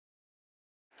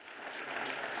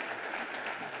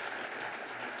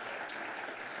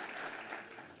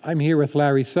I'm here with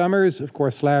Larry Summers. Of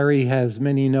course, Larry has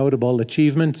many notable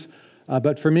achievements,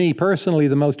 but for me personally,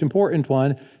 the most important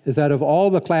one is that of all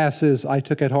the classes I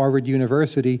took at Harvard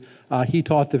University, he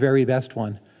taught the very best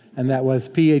one, and that was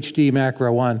PhD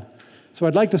Macro 1. So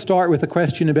I'd like to start with a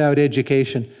question about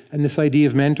education and this idea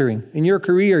of mentoring. In your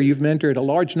career, you've mentored a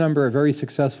large number of very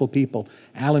successful people.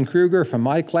 Alan Kruger from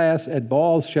my class, Ed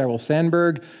Balls, Sheryl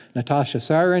Sandberg, Natasha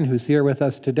Sarin, who's here with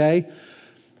us today.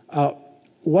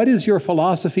 What is your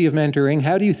philosophy of mentoring?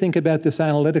 How do you think about this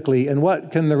analytically? And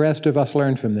what can the rest of us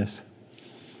learn from this?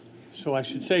 So I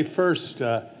should say first,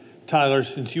 Tyler,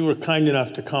 since you were kind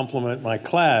enough to compliment my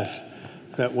class,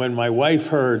 that when my wife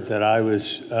heard that I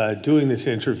was doing this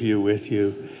interview with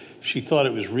you, she thought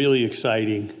it was really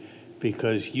exciting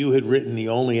because you had written the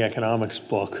only economics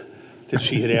book that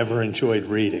she had ever enjoyed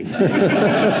reading.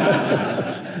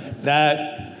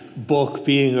 That book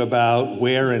being about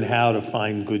where and how to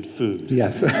find good food.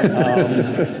 Yes.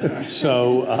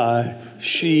 So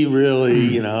she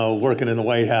really, working in the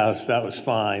White House, that was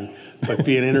fine. But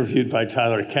being interviewed by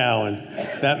Tyler Cowen,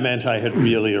 that meant I had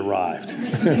really arrived.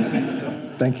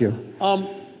 Thank you. I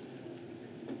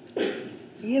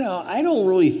don't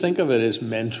really think of it as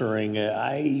mentoring.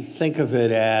 I think of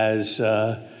it as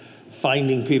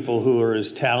finding people who are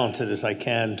as talented as I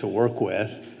can to work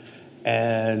with,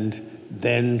 and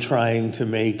then trying to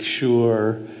make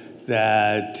sure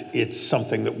that it's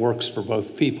something that works for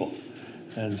both people.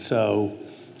 And so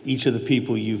each of the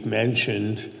people you've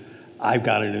mentioned, I've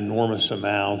got an enormous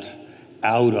amount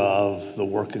out of the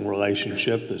working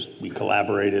relationship as we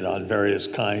collaborated on various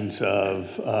kinds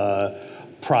of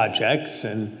projects.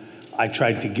 And I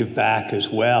tried to give back as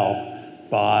well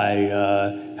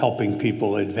by helping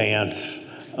people advance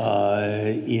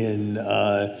in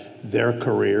their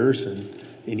careers. And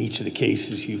in each of the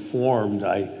cases you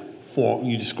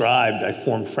described, I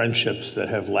formed friendships that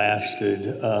have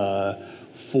lasted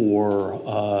for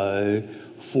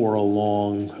a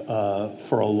long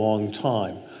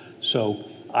time. So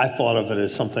I thought of it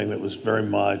as something that was very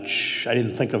much, I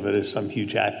didn't think of it as some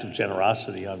huge act of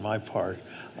generosity on my part.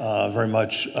 Very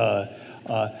much the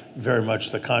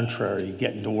contrary.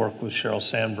 Getting to work with Sheryl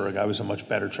Sandberg, I was a much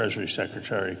better Treasury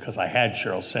Secretary because I had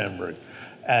Sheryl Sandberg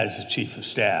as the Chief of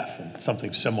Staff, and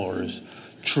something similar is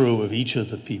true of each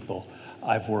of the people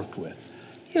I've worked with.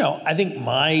 I think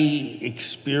my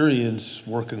experience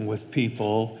working with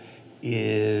people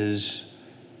is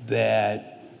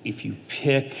that if you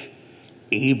pick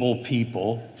able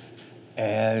people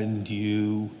and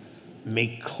you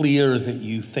make clear that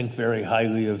you think very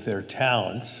highly of their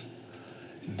talents,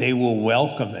 they will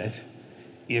welcome it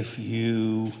if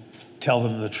you tell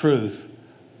them the truth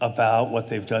about what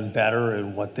they've done better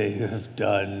and what they have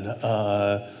done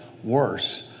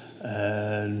worse.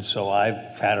 And so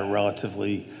I've had a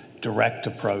relatively direct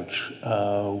approach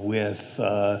with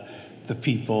the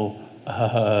people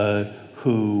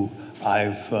who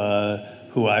I've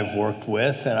worked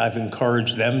with, and I've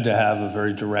encouraged them to have a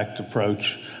very direct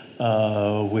approach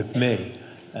with me.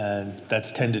 And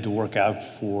that's tended to work out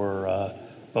for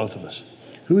both of us.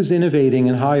 Who's innovating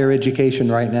in higher education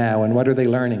right now, and what are they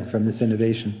learning from this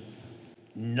innovation?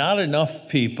 Not enough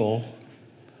people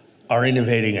are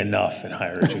innovating enough in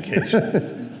higher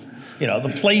education.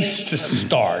 The place to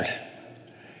start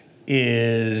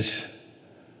is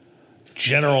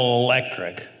General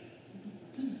Electric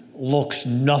looks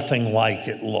nothing like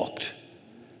it looked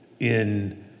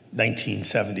in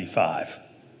 1975.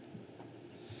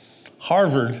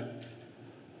 Harvard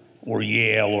or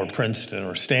Yale or Princeton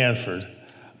or Stanford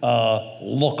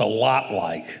look a lot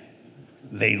like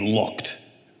they looked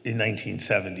in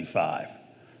 1975.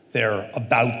 They're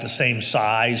about the same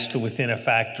size to within a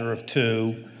factor of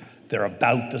 2. They're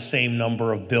about the same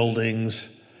number of buildings.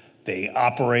 They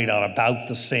operate on about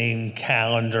the same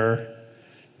calendar.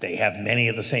 They have many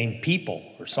of the same people,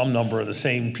 or some number of the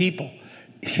same people,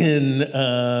 in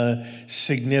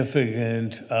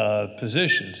significant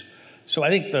positions. So I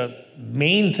think the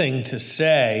main thing to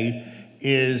say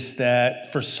is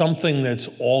that for something that's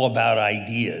all about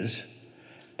ideas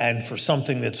and for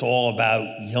something that's all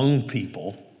about young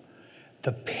people,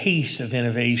 the pace of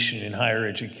innovation in higher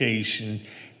education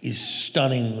is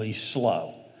stunningly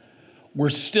slow. We're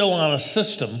still on a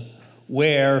system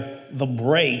where the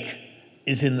break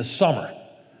is in the summer.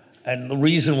 And the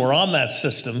reason we're on that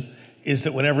system is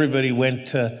that when everybody went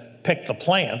to pick the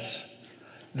plants,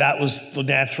 that was the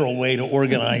natural way to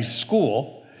organize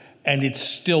school, and it's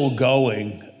still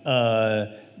going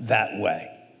that way.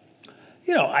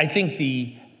 I think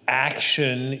the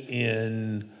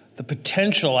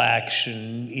potential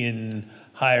action in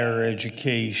higher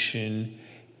education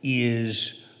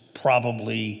is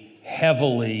probably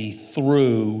heavily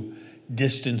through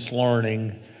distance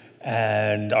learning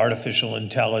and artificial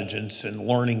intelligence and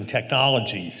learning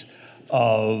technologies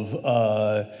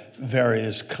of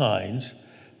various kinds.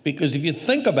 Because if you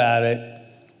think about it,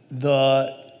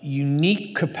 the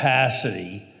unique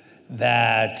capacity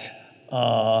that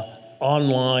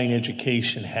online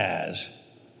education has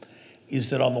is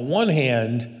that on the one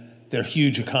hand, there are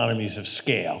huge economies of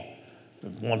scale.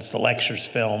 Once the lecture's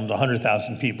filmed,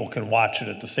 100,000 people can watch it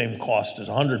at the same cost as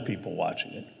 100 people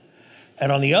watching it.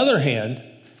 And on the other hand,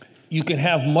 you can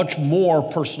have much more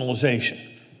personalization.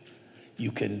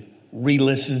 You can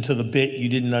re-listen to the bit you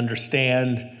didn't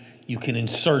understand. You can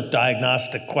insert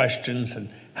diagnostic questions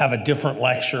and have a different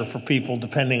lecture for people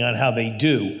depending on how they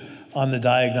do on the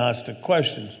diagnostic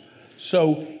questions.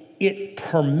 So it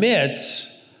permits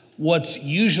what's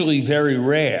usually very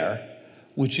rare,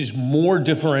 which is more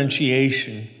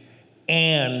differentiation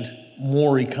and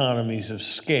more economies of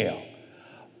scale.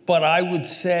 But I would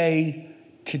say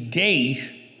to date,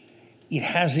 it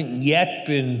hasn't yet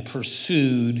been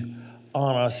pursued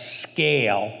on a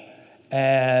scale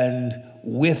and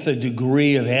with a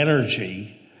degree of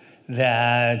energy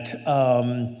that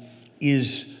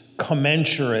is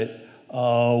commensurate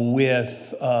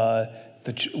with the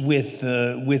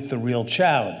real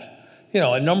challenge. You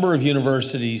know, a number of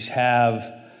universities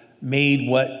have made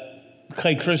what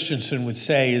Clay Christensen would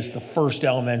say is the first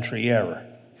elementary error.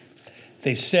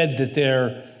 They said that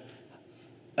their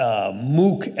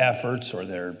MOOC efforts or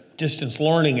their distance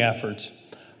learning efforts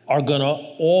are going to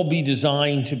all be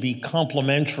designed to be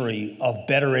complementary of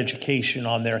better education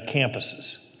on their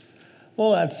campuses.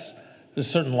 Well, there's a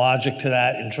certain logic to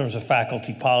that in terms of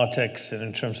faculty politics and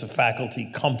in terms of faculty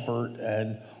comfort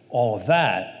and all of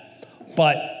that.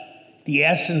 But the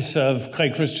essence of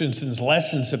Clay Christensen's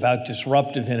lessons about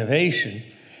disruptive innovation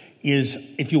is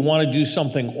if you want to do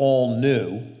something all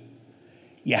new,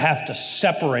 you have to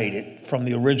separate it from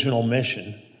the original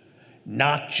mission,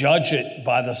 not judge it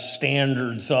by the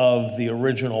standards of the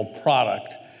original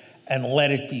product, and let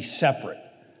it be separate.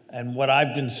 And what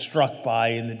I've been struck by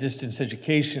in the distance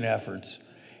education efforts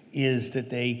is that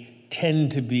they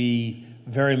tend to be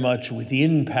very much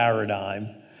within paradigm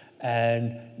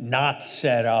and not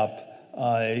set up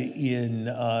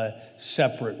in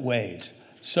separate ways.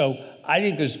 So I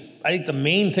think the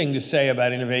main thing to say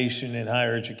about innovation in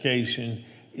higher education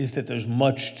is that there's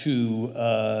much too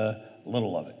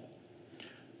little of it.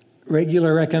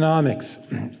 Regular economics.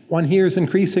 One hears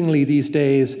increasingly these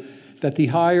days that the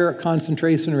higher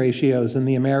concentration ratios in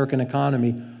the American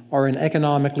economy are an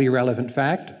economically relevant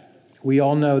fact. We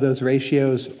all know those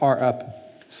ratios are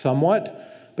up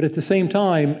somewhat, but at the same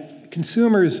time,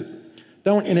 consumers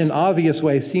don't in an obvious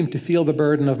way seem to feel the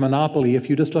burden of monopoly if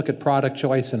you just look at product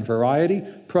choice and variety.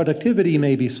 Productivity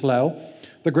may be slow.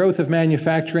 The growth of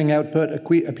manufacturing output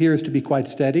appears to be quite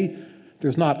steady.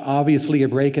 There's not obviously a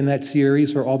break in that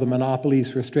series where all the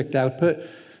monopolies restrict output.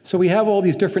 So we have all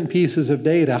these different pieces of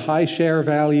data, high share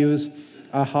values,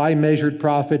 high measured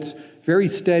profits, very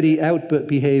steady output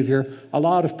behavior, a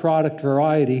lot of product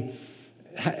variety.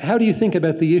 How do you think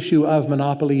about the issue of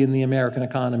monopoly in the American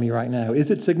economy right now? Is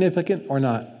it significant or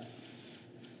not?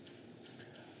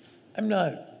 I'm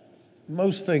not.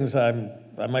 Most things I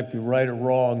might be right or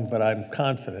wrong, but I'm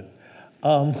confident.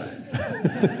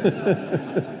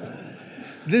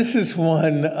 This is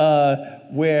one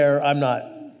where I'm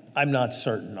not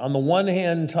certain. On the one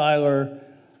hand, Tyler,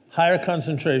 higher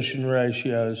concentration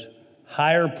ratios,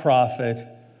 higher profit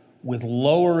with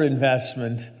lower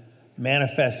investment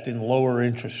manifest in lower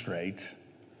interest rates,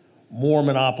 more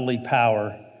monopoly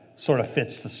power sort of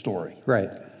fits the story. Right.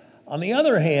 On the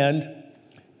other hand,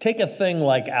 take a thing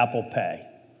like Apple Pay.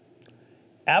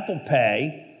 Apple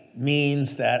Pay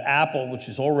means that Apple, which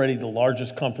is already the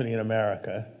largest company in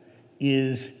America,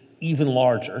 is even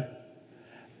larger.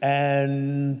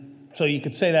 And so you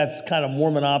could say that's kind of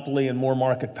more monopoly and more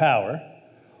market power.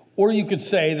 Or you could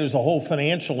say there's a whole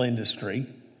financial industry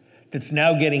that's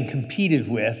now getting competed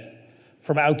with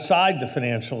from outside the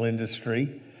financial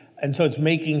industry, and so it's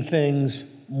making things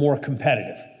more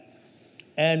competitive.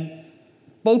 And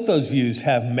both those views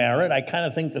have merit. I kind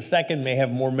of think the second may have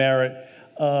more merit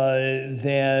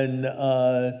than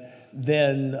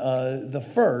the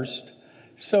first.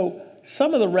 So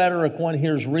some of the rhetoric one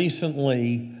hears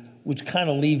recently, which kind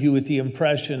of leave you with the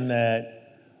impression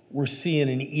that we're seeing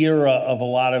an era of a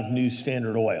lot of new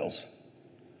Standard Oils,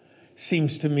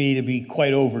 seems to me to be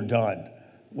quite overdone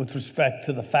with respect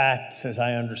to the facts as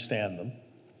I understand them.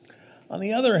 On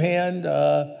the other hand,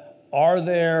 are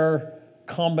there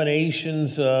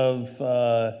combinations of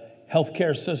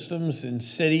healthcare systems in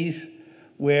cities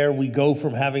where we go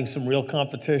from having some real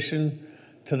competition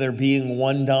to there being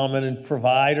one dominant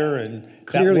provider, and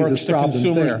Clearly that works to problem's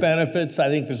consumers' there. benefits. I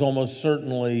think there's almost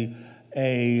certainly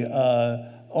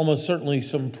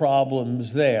some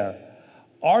problems there.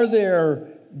 Are there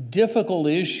difficult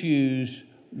issues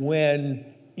when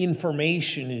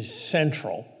information is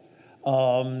central,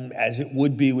 as it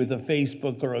would be with a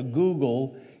Facebook or a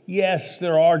Google? Yes,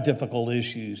 there are difficult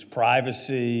issues: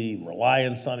 privacy,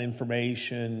 reliance on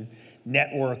information,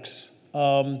 networks.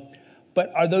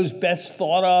 But are those best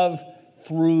thought of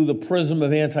through the prism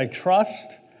of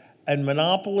antitrust and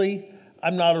monopoly?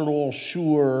 I'm not at all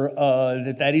sure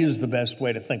that is the best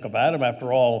way to think about them.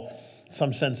 After all, in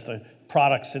some sense, the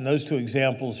products in those two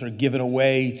examples are given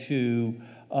away to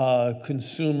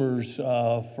consumers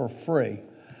for free.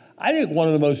 I think one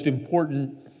of the most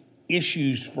important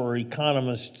issues for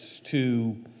economists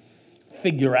to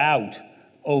figure out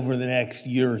over the next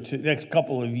year or two, next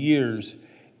couple of years,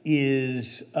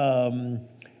 is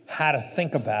how to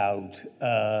think about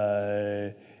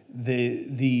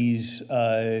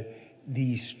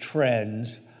these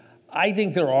trends. I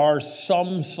think there are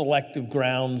some selective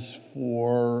grounds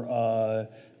for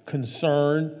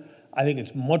concern. I think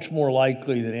it's much more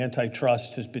likely that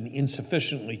antitrust has been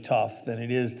insufficiently tough than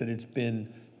it is that it's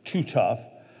been too tough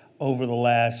over the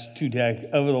last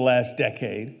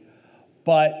decade.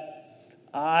 But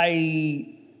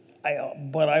I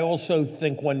also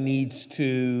think one needs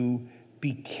to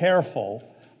be careful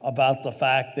about the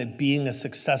fact that being a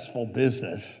successful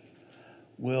business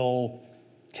will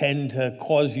tend to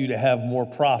cause you to have more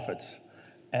profits.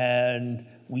 And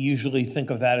we usually think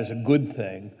of that as a good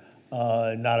thing,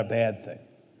 not a bad thing.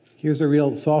 Here's a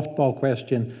real softball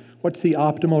question. What's the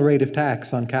optimal rate of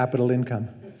tax on capital income?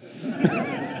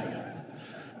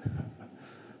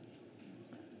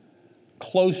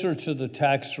 Closer to the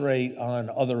tax rate on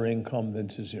other income than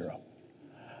to zero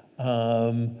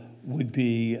would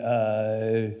be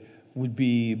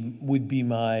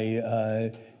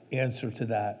my answer to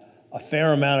that. A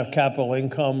fair amount of capital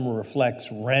income reflects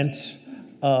rents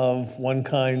of one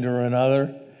kind or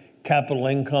another. Capital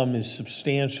income is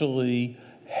substantially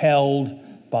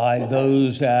held by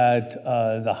those at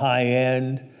the high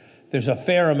end. There's a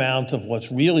fair amount of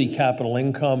what's really capital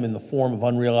income in the form of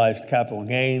unrealized capital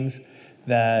gains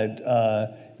that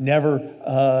never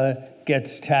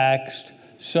gets taxed.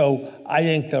 So I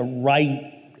think the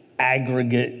right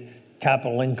aggregate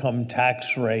capital income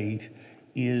tax rate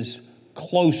is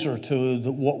closer to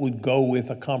what would go with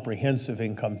a comprehensive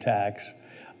income tax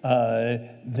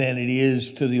than it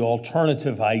is to the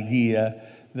alternative idea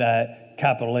that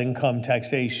capital income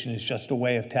taxation is just a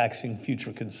way of taxing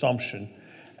future consumption,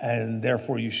 and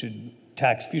therefore you should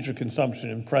tax future consumption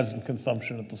and present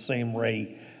consumption at the same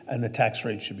rate, and the tax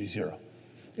rate should be zero.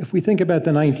 If we think about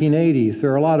the 1980s,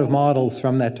 there are a lot of models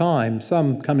from that time,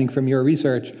 some coming from your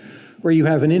research, where you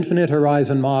have an infinite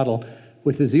horizon model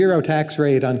with a zero tax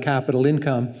rate on capital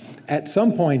income. At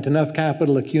some point, enough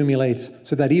capital accumulates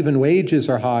so that even wages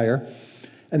are higher,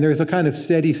 and there's a kind of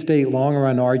steady state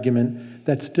long-run argument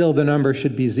that still the number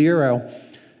should be zero.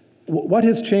 What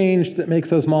has changed that makes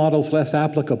those models less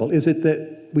applicable? Is it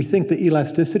that we think the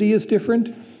elasticity is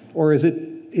different, or is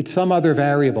it's some other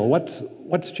variable?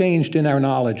 What's changed in our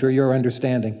knowledge or your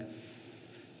understanding?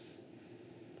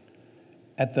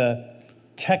 At the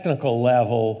technical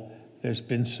level, there's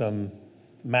been some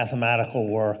mathematical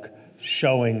work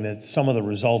showing that some of the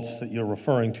results that you're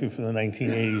referring to from the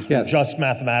 1980s were just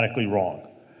mathematically wrong.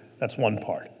 That's one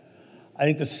part. I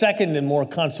think the second and more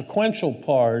consequential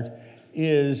part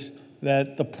is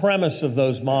that the premise of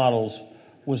those models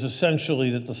was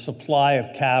essentially that the supply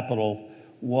of capital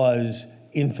was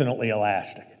infinitely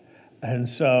elastic. And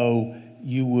so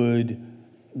you would,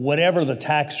 whatever the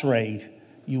tax rate,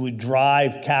 you would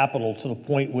drive capital to the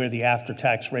point where the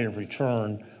after-tax rate of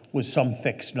return was some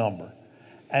fixed number.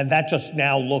 And that just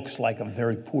now looks like a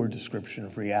very poor description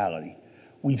of reality.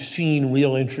 We've seen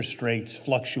real interest rates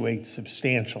fluctuate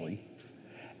substantially,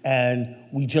 and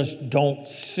we just don't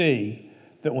see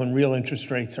that when real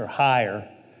interest rates are higher,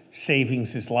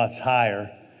 savings is lots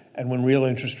higher, and when real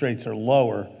interest rates are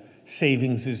lower,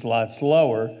 savings is lots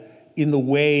lower, in the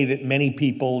way that many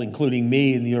people, including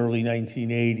me in the early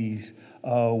 1980s,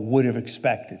 would have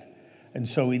expected. And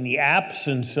so in the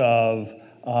absence of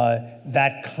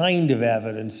that kind of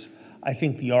evidence, I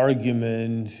think the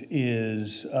argument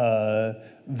is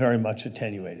very much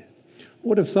attenuated.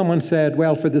 What if someone said,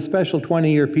 well, for the special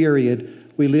 20-year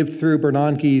period, we lived through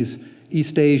Bernanke's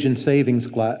East Asian savings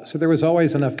glut, so there was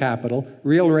always enough capital,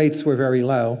 real rates were very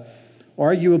low.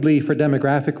 Arguably, for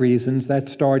demographic reasons,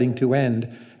 that's starting to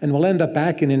end, And we'll end up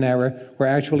back in an era where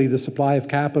actually the supply of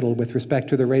capital with respect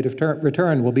to the rate of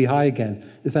return will be high again.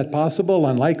 Is that possible,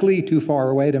 unlikely, too far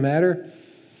away to matter?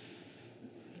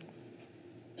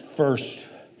 First,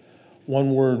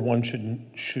 one word one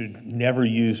should never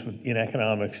use in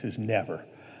economics is never.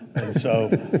 And so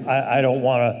I don't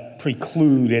want to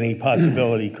preclude any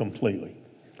possibility completely.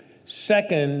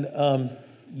 Second,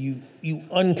 you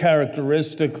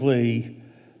uncharacteristically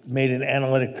made an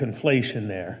analytic conflation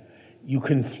there. You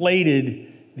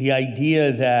conflated the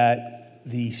idea that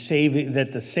the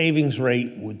savings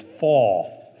rate would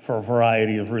fall for a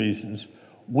variety of reasons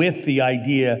with the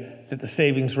idea that the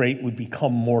savings rate would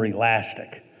become more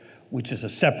elastic, which is a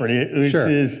separate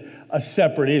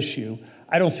issue.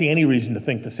 I don't see any reason to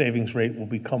think the savings rate will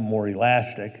become more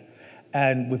elastic.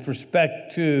 And with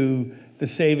respect to the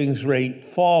savings rate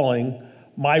falling,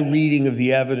 my reading of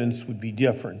the evidence would be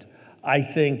different. I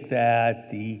think that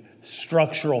the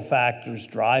structural factors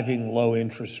driving low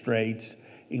interest rates,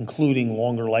 including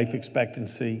longer life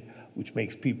expectancy, which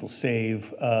makes people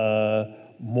save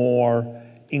more,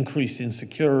 increased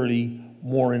insecurity,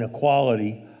 more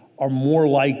inequality, are more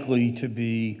likely to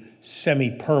be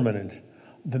semi-permanent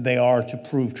than they are to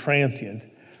prove transient.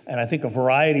 And I think a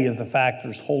variety of the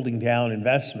factors holding down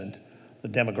investment, the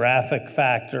demographic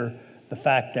factor, the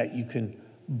fact that you can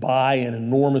buy an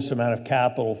enormous amount of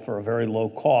capital for a very low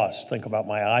cost, think about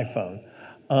my iPhone,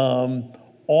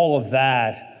 all of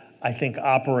that, I think,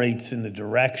 operates in the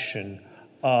direction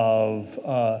of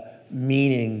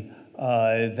meaning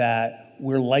that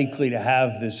we're likely to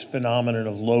have this phenomenon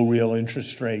of low real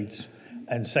interest rates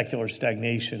and secular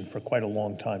stagnation for quite a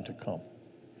long time to come.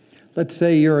 Let's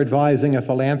say you're advising a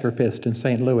philanthropist in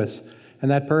St. Louis,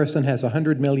 and that person has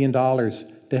 $100 million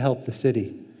to help the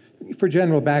city. For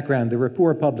general background, there were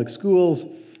poor public schools,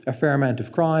 a fair amount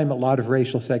of crime, a lot of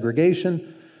racial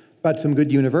segregation, but some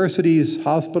good universities,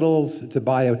 hospitals, it's a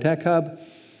biotech hub.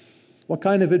 What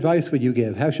kind of advice would you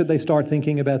give? How should they start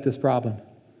thinking about this problem?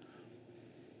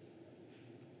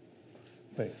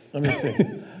 Wait, let me see.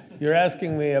 You're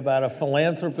asking me about a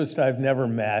philanthropist I've never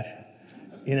met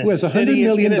in a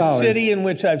city in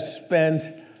which I've spent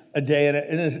a day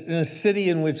in a city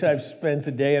in which I've spent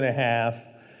a day and a half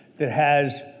that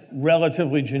has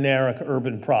relatively generic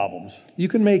urban problems. You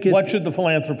can make it. What should the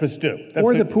philanthropist do?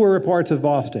 Or the poorer parts of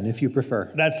Boston, if you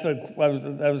prefer.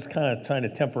 I was kind of trying to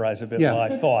temporize a bit while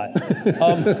I thought.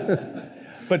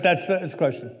 But that's the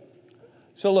question.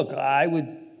 So look, I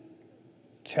would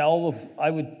tell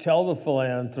the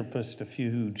philanthropist a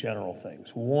few general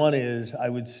things. One is, I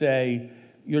would say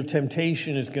your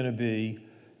temptation is going to be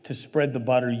to spread the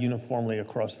butter uniformly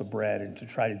across the bread and to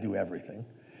try to do everything.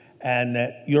 And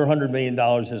that your $100 million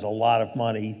is a lot of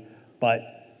money, but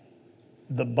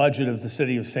the budget of the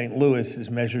city of St. Louis is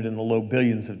measured in the low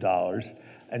billions of dollars.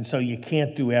 And so you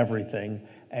can't do everything.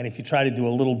 And if you try to do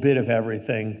a little bit of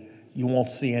everything, you won't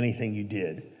see anything you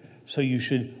did. So you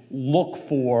should look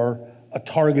for a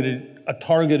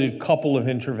targeted couple of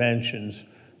interventions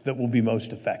that will be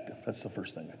most effective. That's the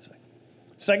first thing I'd say.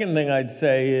 Second thing I'd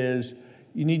say is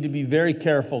you need to be very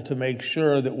careful to make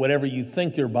sure that whatever you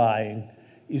think you're buying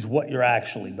is what you're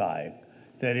actually buying.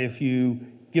 That if you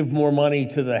give more money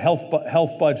to the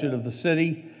health budget of the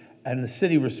city and the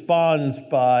city responds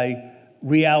by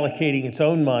reallocating its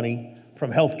own money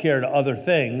from healthcare to other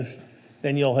things,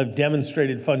 then you'll have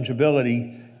demonstrated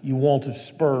fungibility. You won't have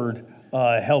spurred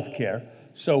healthcare.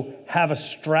 So have a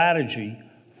strategy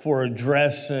for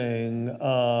addressing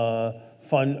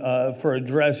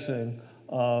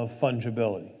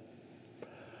fungibility.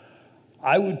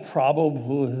 I would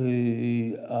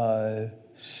probably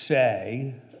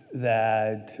say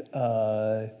that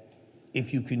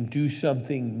if you can do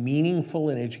something meaningful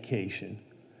in education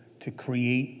to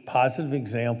create positive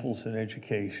examples in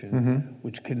education,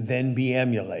 which can then be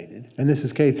emulated. And this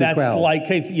is K through 12.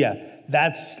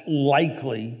 That's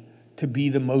likely to be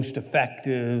the most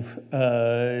effective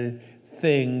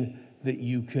thing that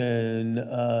you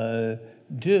can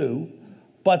do,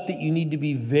 but that you need to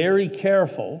be very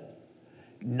careful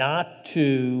not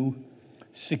to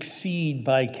succeed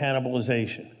by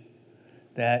cannibalization.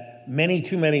 That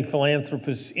too many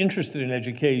philanthropists interested in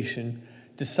education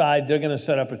decide they're going to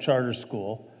set up a charter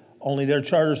school, only their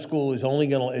charter school is only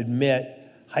going to admit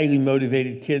highly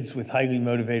motivated kids with highly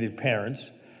motivated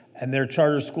parents, and their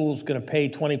charter school is going to pay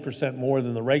 20% more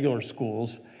than the regular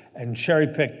schools and cherry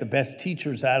pick the best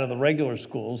teachers out of the regular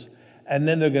schools, and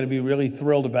then they're going to be really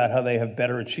thrilled about how they have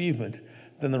better achievement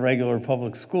than the regular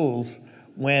public schools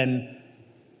when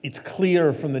it's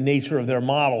clear from the nature of their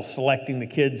model, selecting the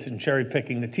kids and cherry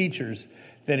picking the teachers,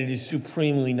 that it is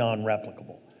supremely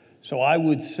non-replicable. So I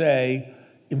would say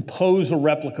impose a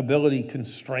replicability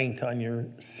constraint on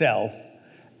yourself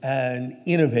and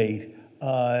innovate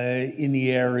in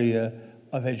the area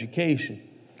of education.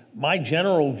 My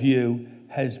general view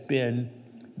has been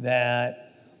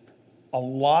that a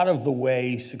lot of the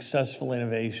way successful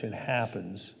innovation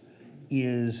happens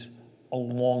is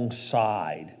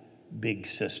alongside big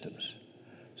systems.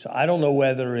 So I don't know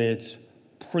whether it's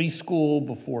preschool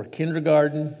before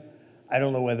kindergarten. I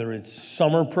don't know whether it's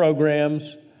summer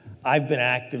programs. I've been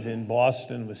active in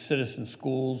Boston with Citizen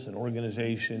Schools, an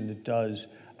organization that does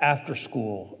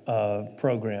after-school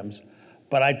programs.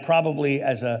 But I'd probably,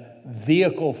 as a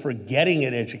vehicle for getting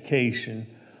at education,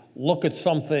 look at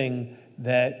something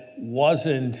that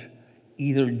wasn't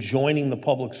either joining the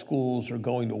public schools or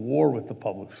going to war with the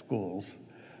public schools,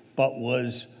 but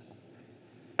was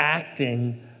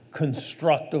acting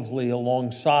constructively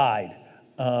alongside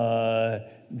the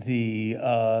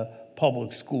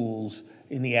public schools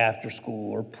in the after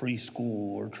school or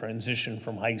preschool or transition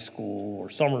from high school or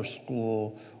summer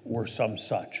school or some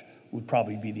such would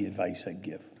probably be the advice I'd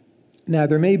give. Now,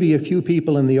 there may be a few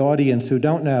people in the audience who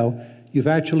don't know you've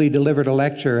actually delivered a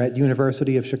lecture at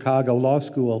University of Chicago Law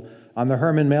School on the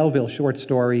Herman Melville short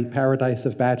story, Paradise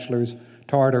of Bachelors,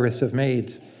 Tartarus of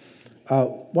Maids.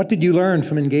 What did you learn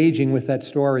from engaging with that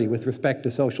story with respect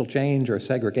to social change or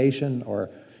segregation or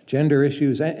gender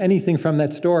issues, anything from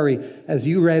that story as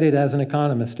you read it as an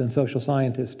economist and social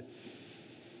scientist?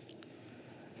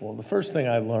 Well, the first thing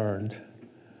I learned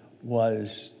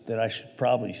was that I should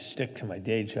probably stick to my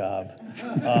day job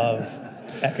of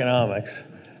economics,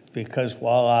 because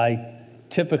while I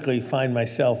typically find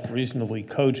myself reasonably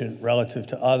cogent relative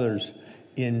to others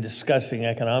in discussing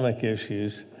economic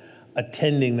issues,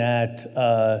 attending that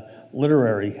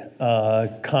literary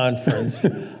conference,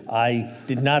 I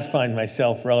did not find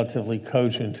myself relatively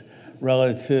cogent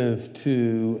relative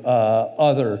to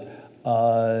other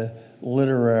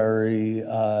literary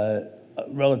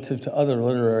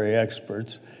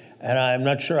experts, and I'm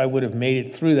not sure I would have made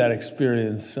it through that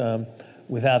experience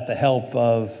without the help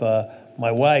of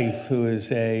my wife, who is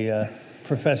a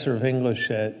professor of English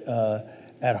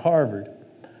at Harvard.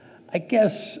 I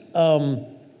guess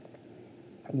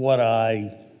what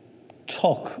I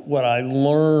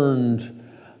learned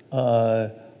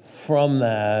from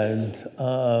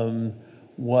that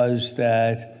was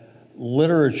that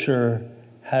literature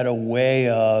had a way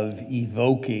of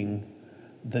evoking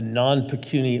the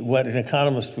non-pecuniary, what an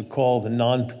economist would call the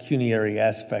non-pecuniary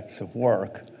aspects of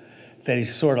work, that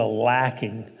is sort of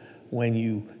lacking when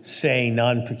you say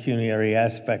non-pecuniary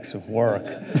aspects of work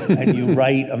and you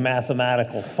write a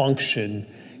mathematical function,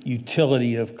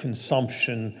 utility of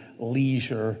consumption,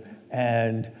 leisure,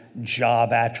 and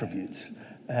job attributes,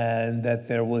 and that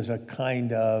there was a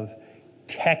kind of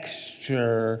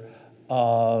texture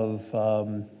of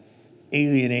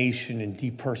alienation and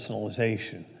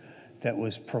depersonalization that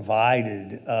was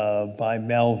provided by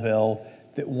Melville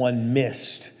that one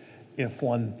missed if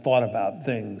one thought about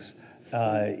things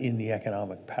in the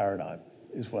economic paradigm,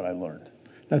 is what I learned.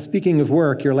 Now, speaking of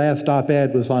work, your last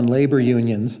op-ed was on labor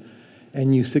unions,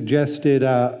 and you suggested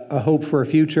a hope for a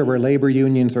future where labor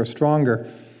unions are stronger.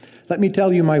 Let me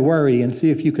tell you my worry and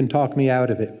see if you can talk me out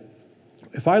of it.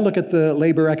 If I look at the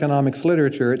labor economics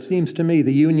literature, it seems to me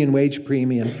the union wage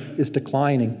premium is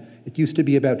declining. It used to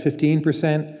be about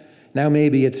 15%. Now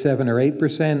maybe it's 7 or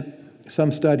 8%.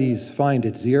 Some studies find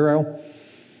it's 0.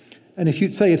 And if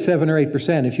you say it's 7 or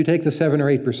 8%, if you take the 7 or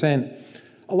 8%,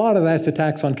 a lot of that's a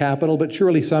tax on capital, but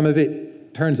surely some of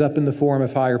it turns up in the form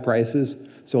of higher prices,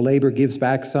 so labor gives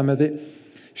back some of it.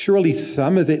 Surely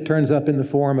some of it turns up in the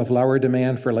form of lower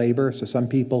demand for labor, so some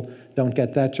people don't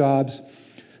get that jobs.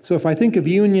 So if I think of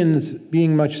unions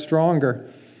being much stronger,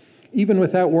 even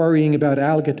without worrying about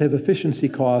allocative efficiency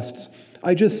costs,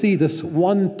 I just see this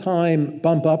one-time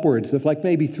bump upwards of like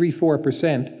maybe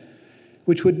 3-4%,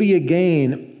 which would be a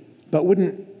gain, but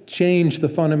wouldn't change the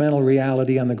fundamental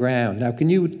reality on the ground. Now, can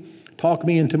you talk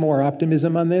me into more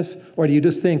optimism on this? Or do you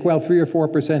just think, well, 3 or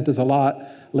 4% is a lot,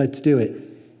 let's do it?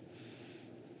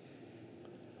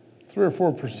 3 or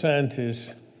 4%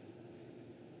 is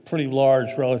pretty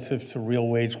large relative to real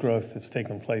wage growth that's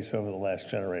taken place over the last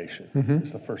generation,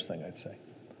 is the first thing I'd say.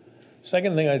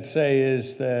 Second thing I'd say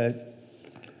is that,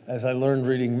 as I learned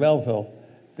reading Melville,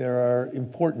 there are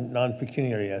important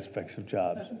non-pecuniary aspects of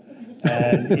jobs.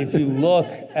 And if you look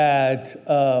at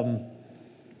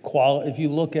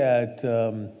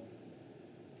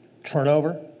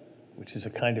turnover, which is a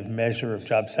kind of measure of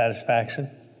job satisfaction,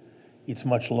 it's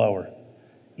much lower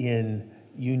in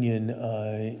union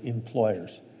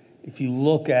employers. If you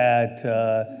look at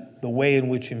the way in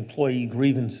which employee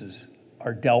grievances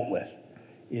are dealt with,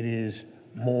 it is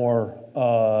more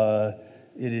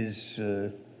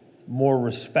more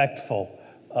respectful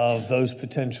of those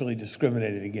potentially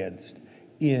discriminated against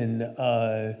in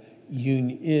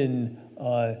union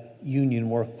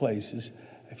workplaces.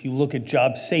 If you look at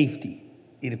job safety,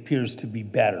 it appears to be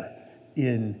better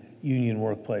in union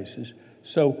workplaces.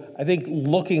 So I think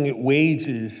looking at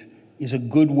wages is a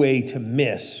good way to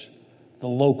miss the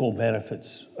local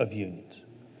benefits of unions.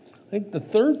 I think the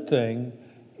third thing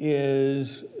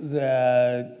is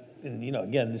that, and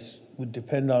again, this would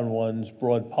depend on one's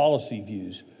broad policy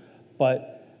views,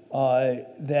 but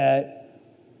that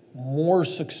more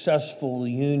successful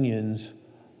unions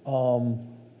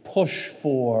push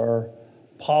for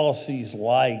policies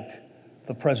like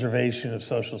the preservation of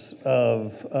social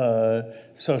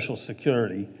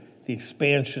security, the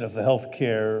expansion of the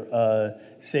healthcare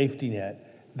safety net,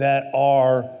 that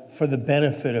are for the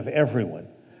benefit of everyone.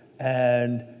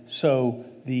 And so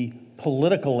the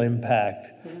political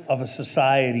impact of a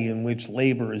society in which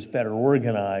labor is better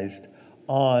organized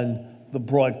on the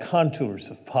broad contours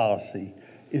of policy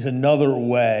is another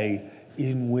way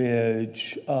in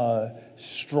which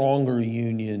stronger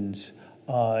unions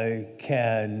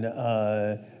can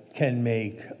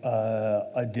make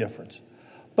a difference.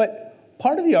 But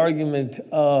part of the argument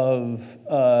of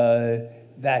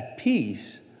that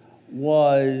piece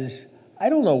was, I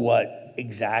don't know what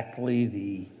exactly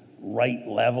the right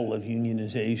level of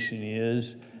unionization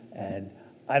is, and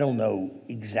I don't know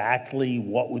exactly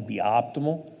what would be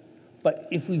optimal, but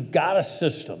if we've got a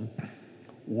system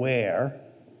where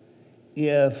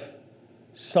if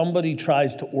somebody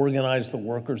tries to organize the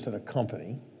workers at a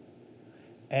company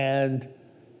and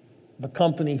the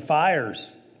company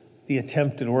fires the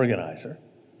attempted organizer,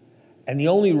 and the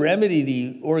only remedy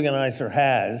the organizer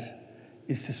has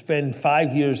is to spend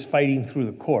 5 years fighting through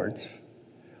the courts,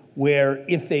 where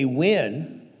if they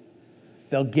win,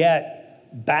 they'll get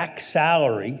back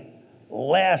salary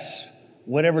less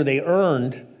whatever they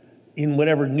earned in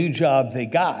whatever new job they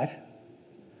got.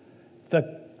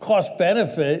 The cost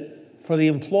benefit for the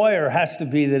employer has to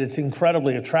be that it's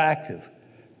incredibly attractive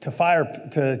to fire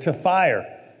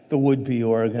the would-be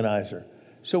organizer.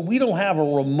 So we don't have a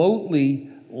remotely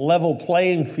level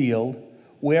playing field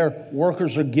where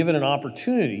workers are given an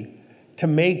opportunity to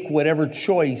make whatever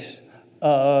choice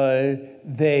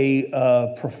they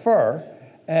prefer,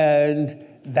 and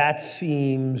that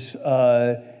seems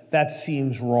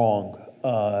wrong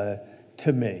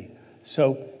to me.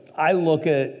 So I look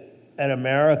at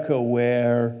America,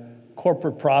 where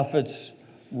corporate profits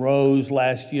rose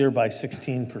last year by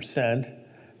 16%,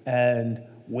 and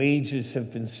wages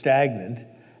have been stagnant,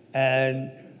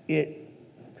 and it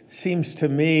seems to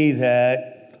me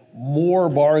that more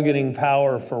bargaining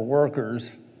power for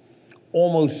workers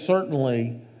almost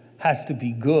certainly has to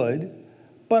be good.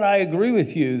 But I agree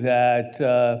with you that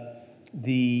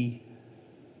the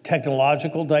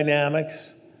technological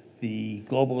dynamics, the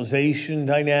globalization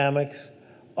dynamics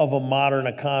of a modern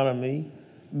economy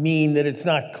mean that it's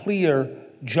not clear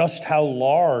just how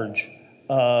large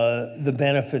the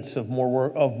benefits of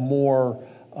more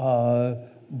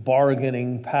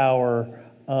bargaining power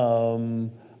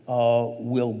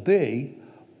will be.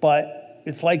 But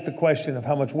it's like the question of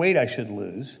how much weight I should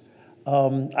lose. I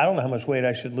don't know how much weight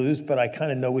I should lose, but I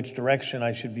kind of know which direction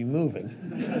I should be moving.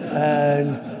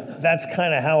 And that's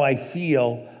kind of how I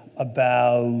feel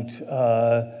about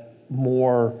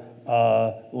more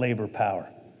labor power.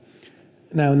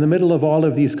 Now, in the middle of all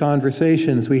of these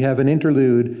conversations, we have an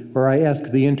interlude where I ask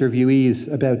the interviewees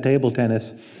about table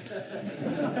tennis.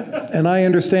 And I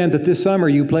understand that this summer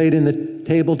you played in the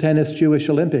Table Tennis Jewish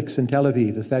Olympics in Tel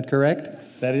Aviv. Is that correct?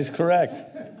 That is correct.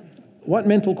 What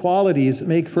mental qualities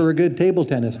make for a good table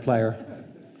tennis player?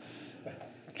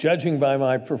 Judging by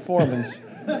my performance,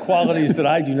 qualities that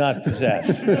I do not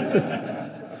possess.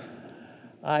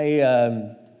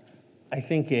 I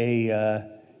think a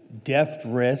deft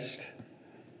wrist,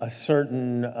 a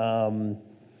certain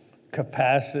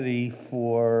capacity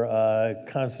for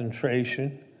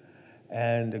concentration,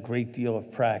 and a great deal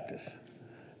of practice.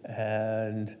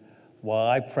 And while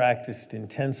I practiced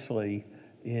intensely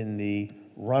in the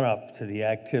run-up to the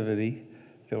activity,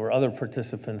 there were other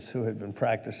participants who had been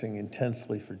practicing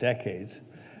intensely for decades,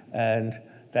 and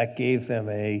that gave them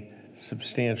a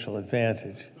substantial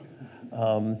advantage.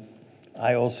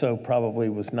 I also probably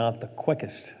was not the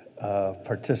quickest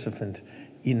participant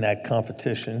in that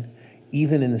competition,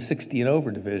 even in the 60 and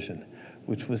over division,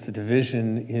 which was the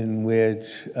division in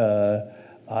which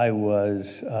I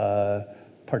was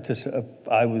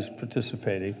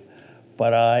participating.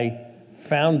 But I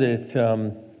found it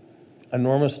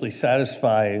enormously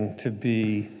satisfying to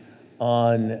be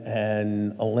on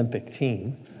an Olympic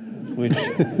team. which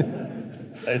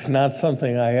is not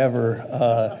something I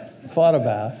ever thought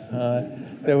about.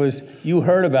 You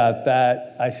heard about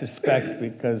that, I suspect,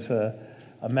 because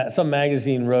some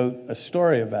magazine wrote a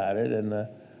story about it, and the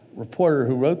reporter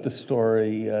who wrote the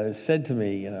story said to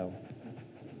me,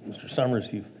 Mr.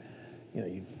 Summers, you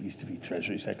used to be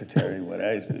Treasury Secretary. What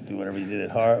I used to do, whatever you did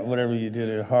at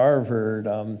Harvard.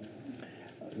 How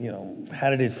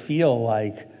did it feel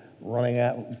like running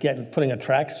out, putting a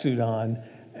tracksuit on,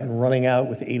 and running out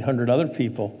with 800 other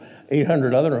people,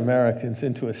 800 other Americans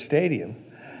into a stadium?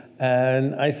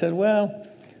 And I said, well,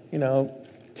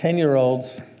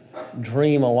 10-year-olds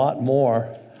dream a lot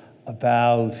more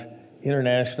about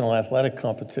international athletic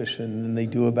competition than they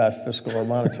do about fiscal or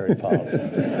monetary policy.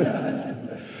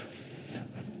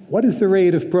 What is the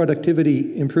rate of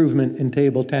productivity improvement in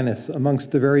table tennis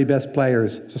amongst the very best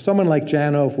players? So someone like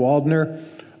Janov, Waldner,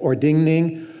 or Ding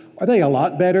Ning, are they a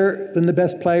lot better than the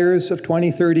best players of 20,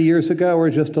 30 years ago, or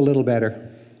just a little better?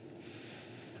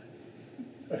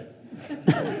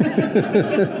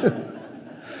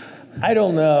 I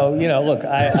don't know. Look,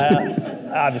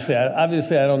 obviously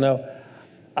I don't know.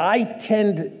 I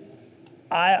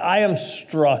am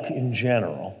struck in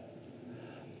general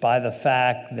by the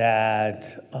fact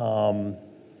that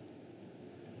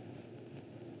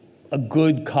a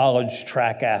good college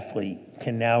track athlete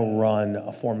can now run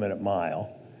a 4-minute mile,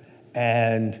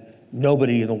 and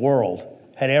nobody in the world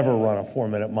had ever run a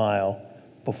 4-minute mile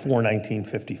before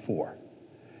 1954.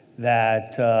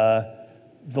 That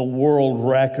the world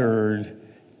record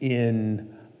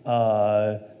in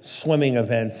swimming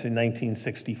events in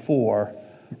 1964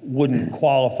 wouldn't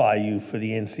qualify you for the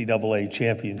NCAA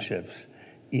championships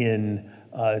in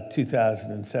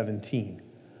 2017.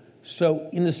 So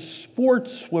in the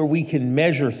sports where we can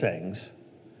measure things,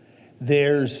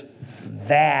 there's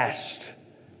vast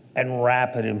and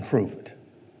rapid improvement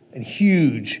and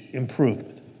huge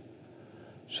improvement.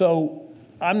 So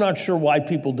I'm not sure why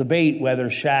people debate whether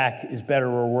Shaq is better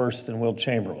or worse than Wilt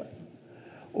Chamberlain,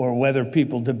 or whether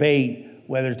people debate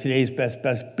whether today's best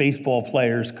baseball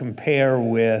players compare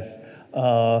with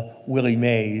Willie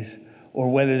Mays,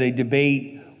 or whether they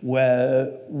debate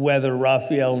whether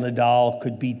Rafael Nadal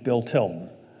could beat Bill Tilden.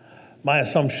 My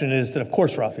assumption is that, of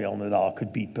course, Rafael Nadal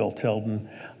could beat Bill Tilden,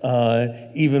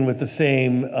 even with the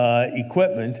same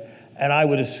equipment, and I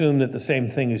would assume that the same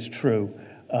thing is true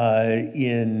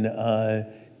in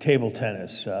table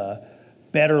tennis.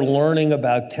 Better learning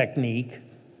about technique,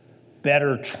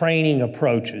 better training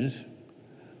approaches,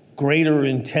 greater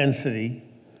intensity,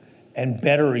 and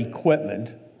better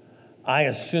equipment, I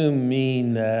assume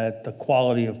mean that the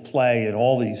quality of play in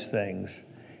all these things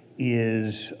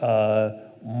is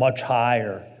much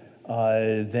higher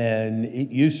than it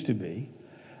used to be.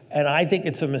 And I think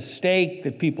it's a mistake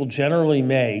that people generally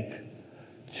make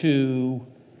to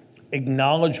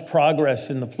acknowledge progress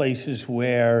in the places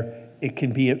where it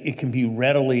can be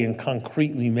readily and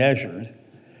concretely measured,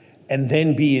 and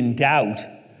then be in doubt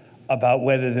about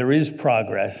whether there is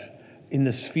progress in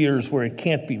the spheres where it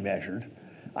can't be measured.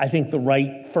 I think the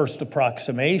right first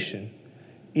approximation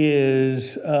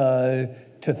is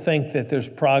to think that there's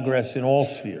progress in all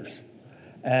spheres.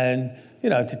 And,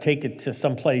 to take it to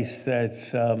some place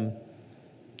that's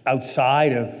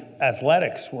outside of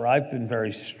athletics, where I've been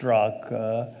very struck,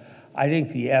 I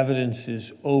think the evidence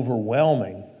is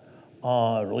overwhelming,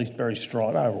 or at least very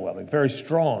strong, not overwhelming, very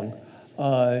strong,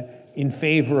 in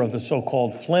favor of the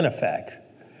so-called Flynn effect,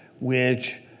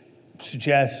 which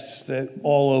suggests that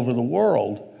all over the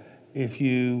world, if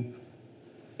you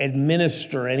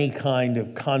administer any kind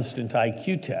of constant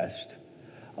IQ test,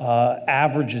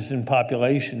 averages in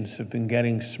populations have been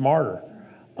getting smarter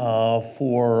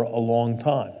for a long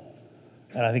time.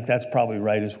 And I think that's probably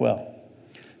right as well.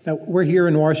 Now, we're here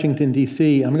in Washington,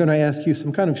 D.C. I'm going to ask you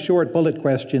some kind of short bullet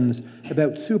questions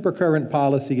about super current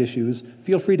policy issues.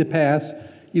 Feel free to pass.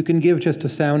 You can give just a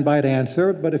soundbite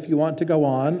answer, but if you want to go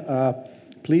on,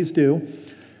 please do.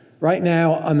 Right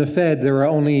now, on the Fed, there are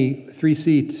only 3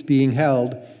 seats being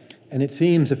held, and it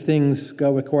seems if things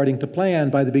go according to plan,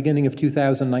 by the beginning of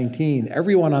 2019,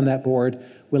 everyone on that board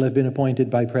will have been appointed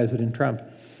by President Trump.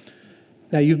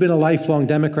 Now, you've been a lifelong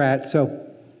Democrat, so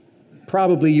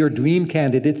probably your dream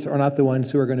candidates are not the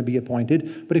ones who are going to be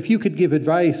appointed, but if you could give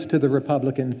advice to the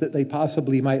Republicans that they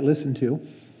possibly might listen to,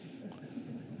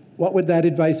 what would that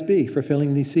advice be for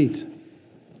filling these seats?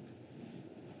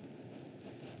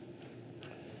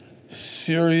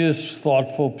 Serious,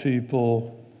 thoughtful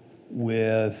people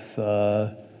with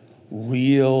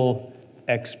real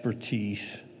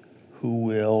expertise who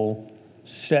will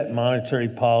set monetary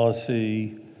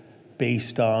policy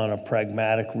based on a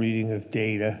pragmatic reading of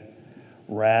data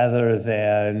rather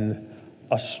than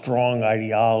a strong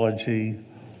ideology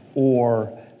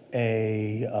or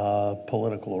a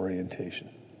political orientation.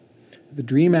 The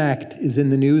DREAM Act is in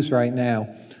the news right now.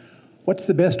 What's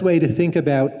the best way to think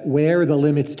about where the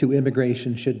limits to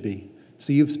immigration should be?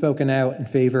 So you've spoken out in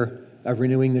favor of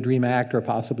renewing the DREAM Act or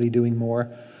possibly doing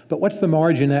more, but what's the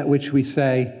margin at which we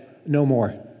say no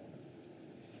more?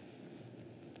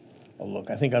 Well,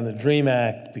 look, I think on the DREAM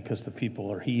Act, because the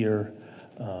people are here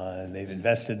and they've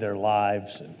invested their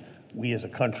lives, and we as a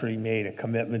country made a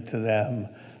commitment to them,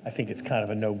 I think it's kind of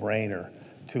a no-brainer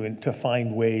to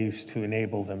find ways to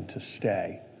enable them to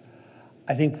stay.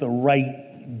 I think the right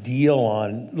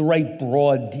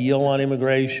broad deal on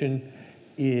immigration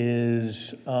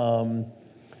is,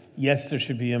 yes, there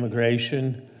should be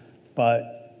immigration,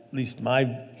 but at least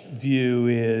my view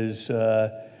is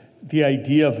the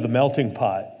idea of the melting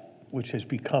pot, which has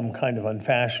become kind of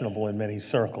unfashionable in many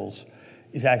circles,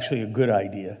 is actually a good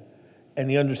idea. And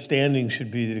the understanding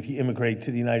should be that if you immigrate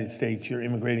to the United States, you're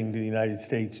immigrating to the United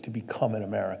States to become an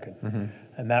American. Mm-hmm.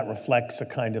 And that reflects a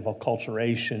kind of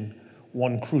acculturation,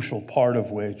 one crucial part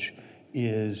of which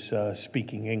is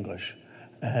speaking English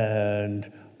and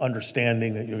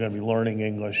understanding that you're going to be learning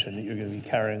English and that you're going to be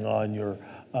carrying on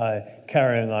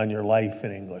your life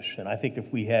in English. And I think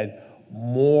if we had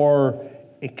more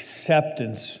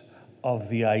acceptance of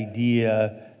the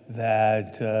idea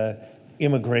that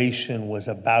immigration was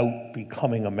about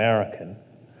becoming American,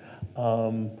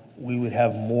 we would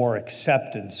have more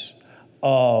acceptance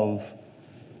of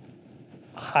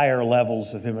higher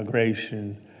levels of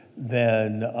immigration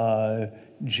than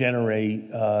generate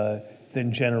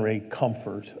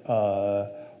comfort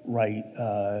right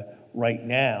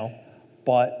now.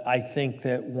 But I think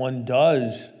that one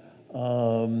does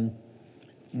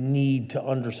need to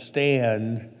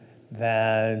understand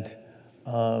that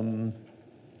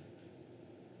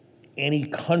any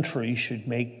country should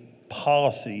make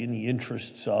policy in the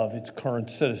interests of its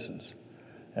current citizens.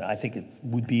 And I think it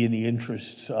would be in the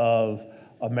interests of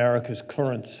America's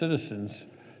current citizens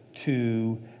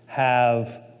to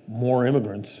have more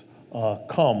immigrants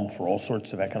come for all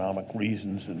sorts of economic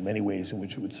reasons and many ways in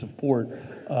which it would support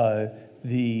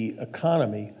the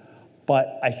economy.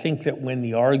 But I think that when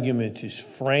the argument is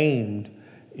framed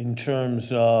in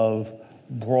terms of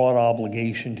broad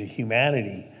obligation to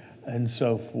humanity and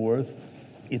so forth,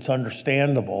 it's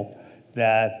understandable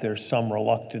that there's some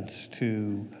reluctance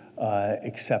to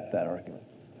accept that argument.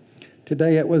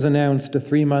 Today it was announced a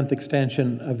 3-month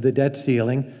extension of the debt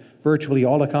ceiling. Virtually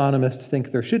all economists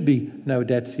think there should be no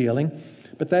debt ceiling.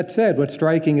 But that said, what's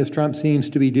striking is Trump seems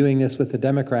to be doing this with the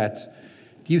Democrats.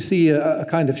 Do you see a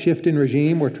kind of shift in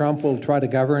regime where Trump will try to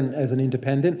govern as an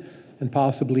independent and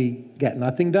possibly get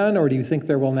nothing done? Or do you think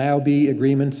there will now be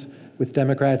agreements with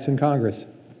Democrats in Congress?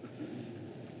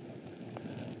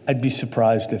 I'd be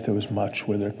surprised if there was much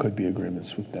where there could be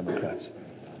agreements with Democrats.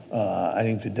 I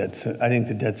think the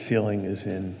debt ceiling is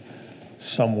in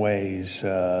some ways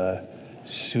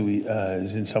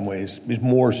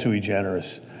more sui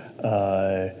generis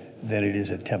than it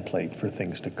is a template for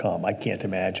things to come. I can't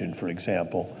imagine, for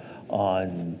example,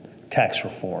 on tax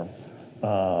reform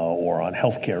or on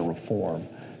healthcare reform,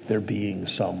 there being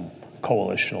some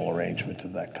coalitional arrangement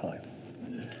of that kind.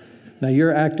 Now,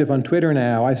 you're active on Twitter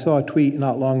now. I saw a tweet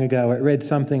not long ago. It read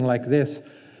something like this: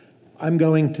 I'm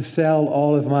going to sell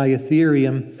all of my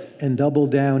Ethereum and double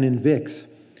down in VIX.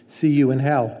 See you in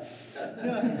hell.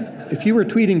 If you were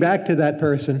tweeting back to that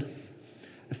person,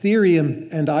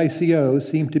 Ethereum and ICOs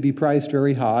seem to be priced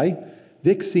very high.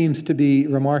 VIX seems to be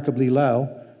remarkably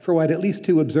low for what, at least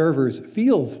to observers,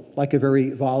 feels like a very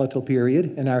volatile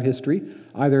period in our history,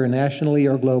 either nationally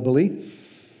or globally.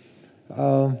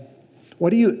 How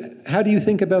do you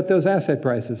think about those asset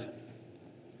prices?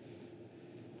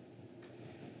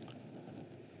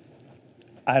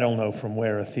 I don't know from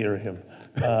where Ethereum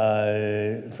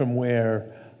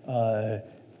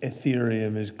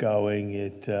is going.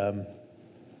 It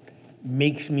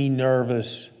makes me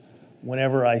nervous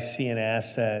whenever I see an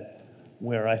asset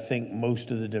where I think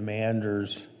most of the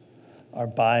demanders are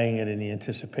buying it in the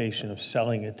anticipation of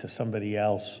selling it to somebody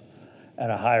else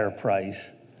at a higher price,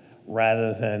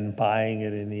 rather than buying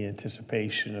it in the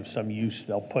anticipation of some use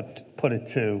they'll put it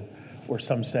to, or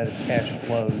some set of cash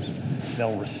flows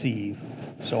they'll receive.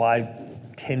 So I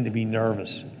tend to be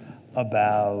nervous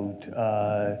about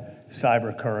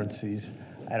cyber currencies,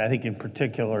 and I think in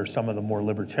particular some of the more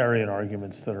libertarian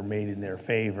arguments that are made in their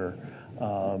favor.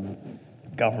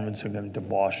 Governments are going to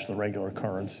debauch the regular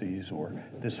currencies, or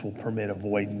this will permit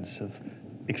avoidance of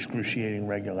excruciating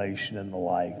regulation and the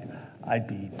like. I'd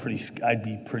be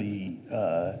pretty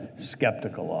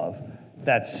skeptical of.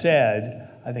 That said,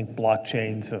 I think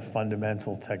blockchain's a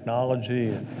fundamental technology,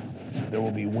 and there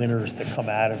will be winners that come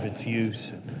out of its use.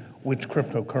 And which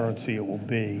cryptocurrency it will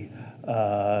be,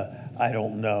 I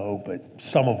don't know, but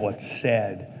some of what's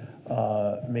said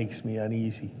makes me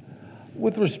uneasy.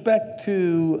 With respect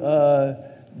to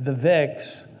the VIX,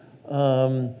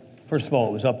 first of all,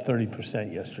 it was up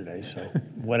 30% yesterday, so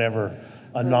whatever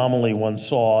anomaly one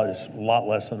saw is a lot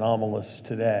less anomalous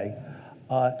today.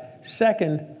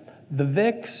 Second, the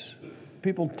VIX,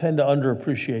 people tend to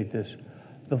underappreciate this.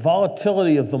 The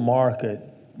volatility of the market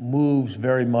moves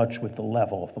very much with the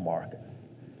level of the market.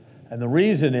 And the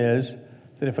reason is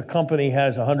that if a company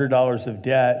has $100 of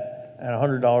debt and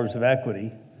 $100 of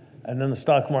equity, and then the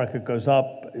stock market goes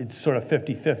up, it's sort of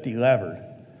 50-50 levered.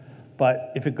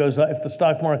 But if the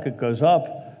stock market goes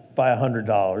up by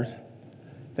 $100,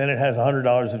 then it has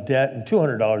 $100 of debt and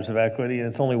 $200 of equity, and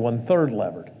it's only 1/3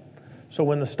 levered. So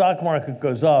when the stock market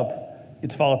goes up,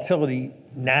 its volatility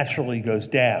naturally goes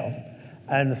down,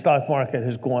 and the stock market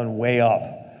has gone way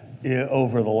up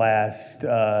over the last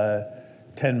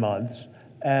 10 months,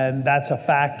 and that's a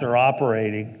factor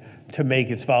operating to make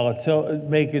its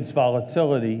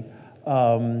volatility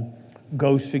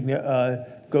go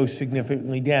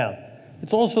significantly down.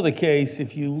 It's also the case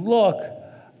if you look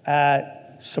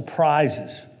at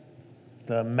surprises,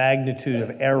 the magnitude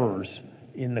of errors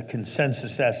in the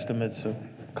consensus estimates of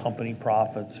company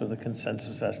profits or the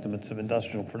consensus estimates of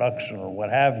industrial production or what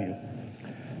have you,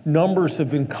 numbers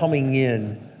have been coming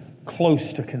in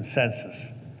close to consensus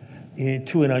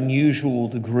to an unusual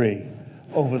degree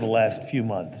over the last few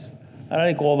months. And I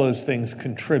think all those things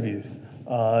contribute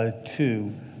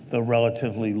to the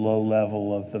relatively low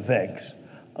level of the VIX.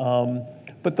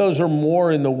 But those are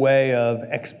more in the way of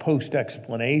ex post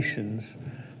explanations.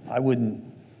 I wouldn't,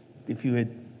 if you had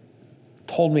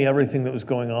told me everything that was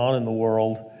going on in the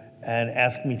world and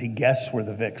asked me to guess where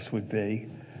the VIX would be,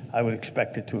 I would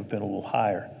expect it to have been a little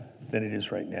higher than it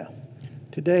is right now.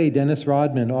 Today, Dennis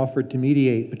Rodman offered to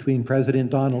mediate between President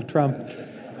Donald Trump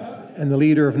and the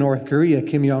leader of North Korea,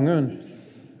 Kim Jong-un.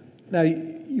 Now,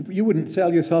 you wouldn't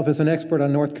sell yourself as an expert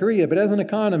on North Korea, but as an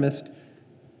economist,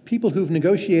 people who've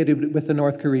negotiated with the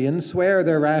North Koreans swear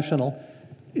they're rational.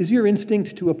 Is your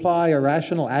instinct to apply a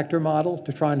rational actor model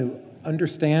to try to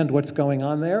understand what's going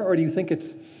on there, or do you think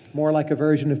it's more like a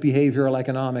version of behavioral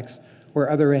economics where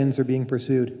other ends are being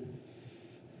pursued?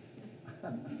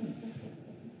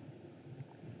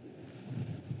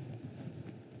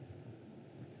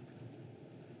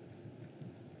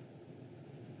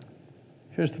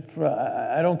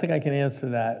 I don't think I can answer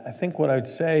that. I think what I'd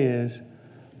say is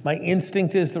my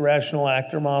instinct is the rational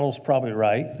actor model is probably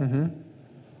right,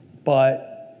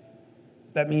 but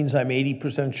that means I'm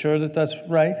 80% sure that that's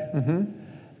right.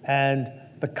 And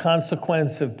the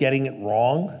consequence of getting it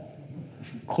wrong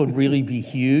could really be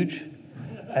huge.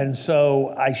 And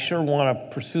so I sure want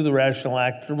to pursue the rational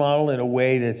actor model in a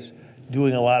way that's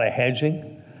doing a lot of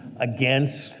hedging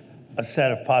against a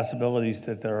set of possibilities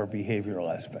that there are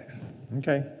behavioral aspects.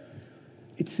 Okay.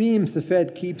 It seems the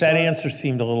Fed keeps... That answer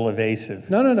seemed a little evasive.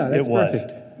 No, that's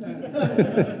perfect.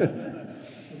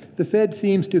 The Fed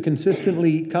seems to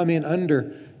consistently come in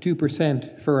under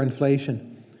 2% for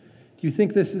inflation. Do you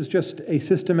think this is just a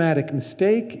systematic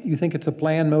mistake? You think it's a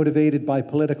plan motivated by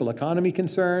political economy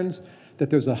concerns, that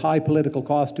there's a high political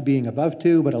cost to being above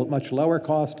 2, but a much lower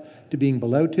cost to being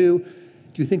below 2? Do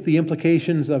you think the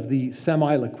implications of the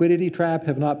semi-liquidity trap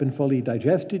have not been fully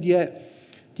digested yet?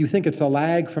 Do you think it's a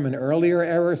lag from an earlier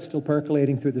error still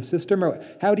percolating through the system? Or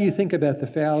how do you think about the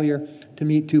failure to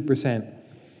meet 2%?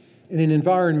 In an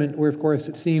environment where, of course,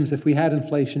 it seems if we had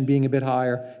inflation being a bit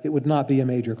higher, it would not be a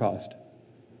major cost.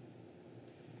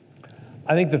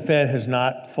 I think the Fed has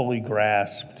not fully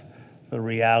grasped the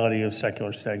reality of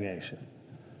secular stagnation.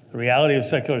 The reality of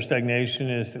secular stagnation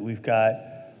is that we've got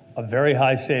a very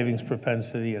high savings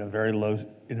propensity and a very low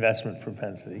investment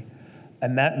propensity.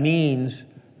 And that means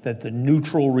that the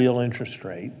neutral real interest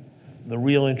rate, the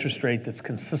real interest rate that's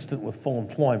consistent with full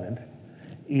employment,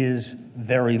 is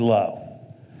very low.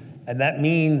 And that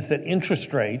means that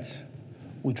interest rates,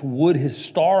 which would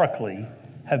historically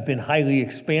have been highly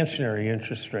expansionary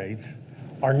interest rates,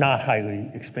 are not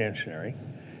highly expansionary.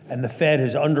 And the Fed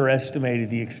has underestimated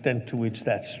the extent to which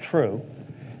that's true.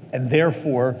 And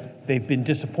therefore, they've been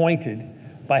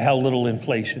disappointed by how little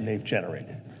inflation they've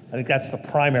generated. I think that's the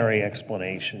primary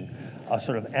explanation, a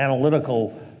sort of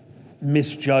analytical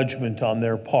misjudgment on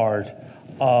their part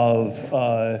of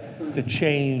the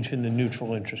change in the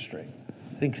neutral interest rate.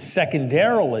 I think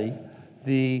secondarily,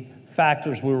 the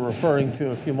factors we were referring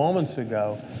to a few moments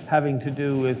ago having to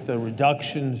do with the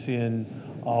reductions in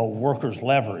workers'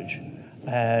 leverage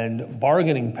and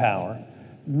bargaining power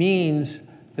means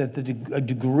that a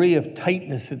degree of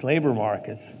tightness in labor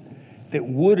markets that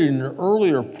would, at an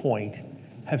earlier point,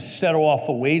 have set off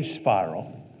a wage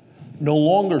spiral, no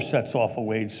longer sets off a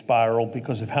wage spiral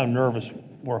because of how nervous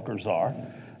workers are.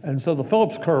 And so the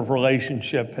Phillips curve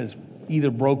relationship has either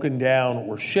broken down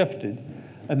or shifted,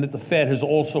 and that the Fed has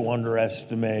also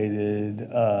underestimated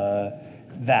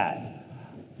that.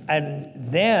 And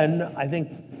then I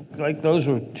think, like, those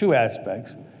are two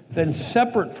aspects. Then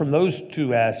separate from those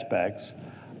two aspects,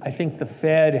 I think the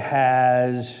Fed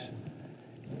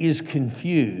is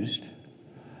confused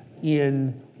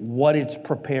in what it's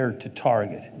prepared to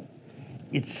target.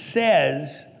 It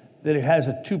says that it has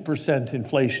a 2%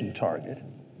 inflation target.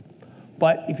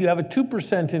 But if you have a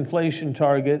 2% inflation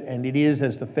target, and it is,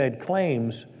 as the Fed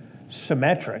claims,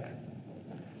 symmetric,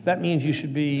 that means you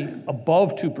should be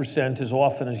above 2% as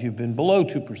often as you've been below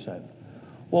 2%.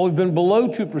 Well, we've been below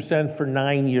 2% for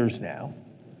 9 years now,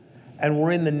 and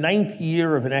we're in the 9th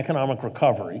year of an economic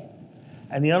recovery,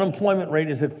 and the unemployment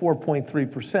rate is at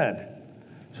 4.3%.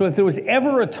 So if there was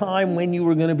ever a time when you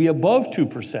were going to be above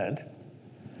 2%,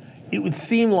 it would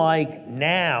seem like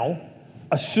now,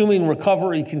 assuming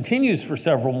recovery continues for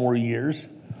several more years,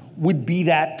 would be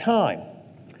that time.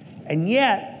 And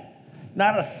yet,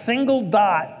 not a single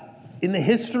dot in the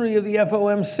history of the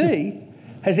FOMC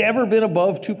has ever been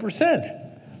above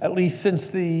 2%, at least since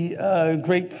the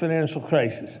great financial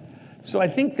crisis. So I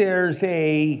think there's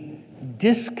a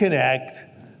disconnect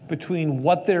between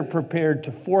what they're prepared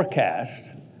to forecast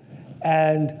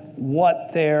and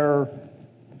what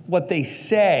they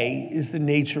say is the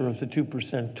nature of the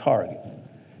 2% target.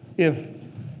 If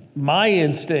my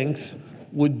instincts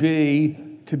would be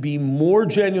to be more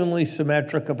genuinely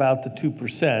symmetric about the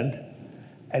 2%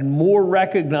 and more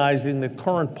recognizing that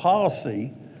current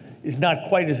policy is not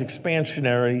quite as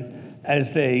expansionary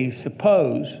as they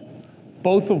suppose,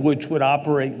 both of which would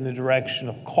operate in the direction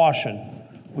of caution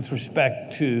with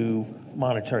respect to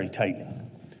monetary tightening.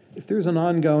 If there's an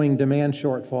ongoing demand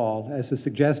shortfall, as is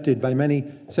suggested by many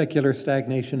secular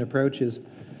stagnation approaches,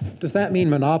 does that mean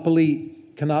monopoly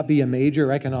cannot be a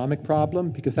major economic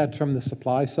problem because that's from the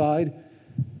supply side,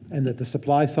 and that the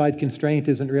supply side constraint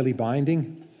isn't really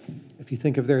binding? If you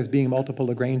think of there as being multiple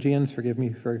Lagrangians, forgive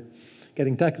me for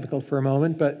getting technical for a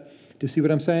moment, but do you see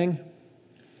what I'm saying?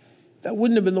 That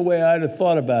wouldn't have been the way I'd have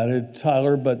thought about it,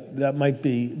 Tyler, but that might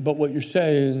be, but what you're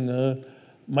saying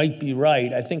might be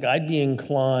right. I think I'd be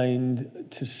inclined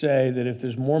to say that if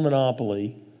there's more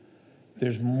monopoly,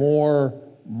 there's more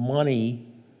money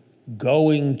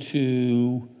going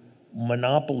to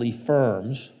monopoly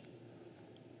firms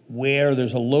where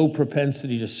there's a low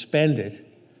propensity to spend it,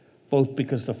 both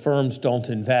because the firms don't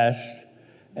invest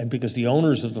and because the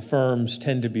owners of the firms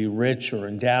tend to be rich or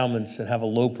endowments that have a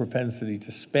low propensity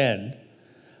to spend.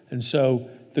 And so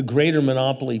the greater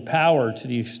monopoly power, to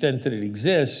the extent that it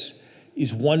exists,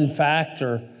 is one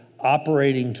factor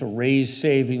operating to raise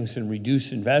savings and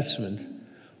reduce investment,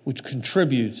 which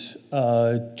contributes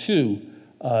to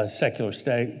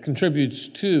contributes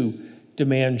to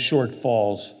demand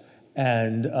shortfalls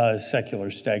and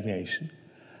secular stagnation.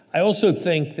 I also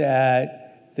think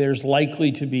that there's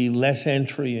likely to be less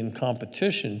entry and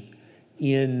competition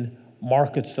in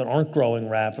markets that aren't growing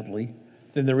rapidly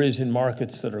than there is in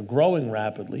markets that are growing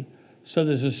rapidly. So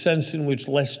there's a sense in which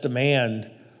less demand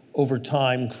over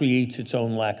time creates its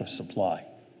own lack of supply.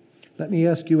 Let me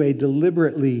ask you a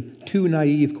deliberately too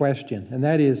naive question, and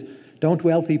that is, don't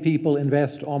wealthy people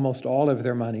invest almost all of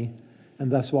their money, and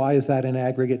thus why is that an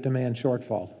aggregate demand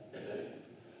shortfall?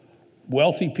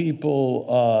 Wealthy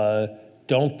people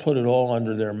don't put it all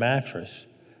under their mattress.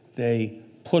 They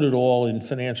put it all in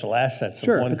financial assets of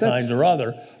one kind or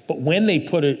other. But when they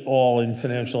put it all in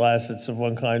financial assets of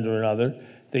one kind or another,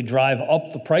 they drive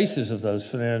up the prices of those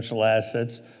financial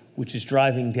assets, which is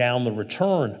driving down the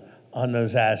return on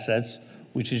those assets,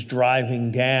 which is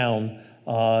driving down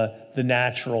the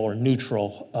natural or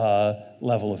neutral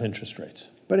level of interest rates.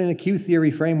 But in a Q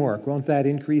theory framework, won't that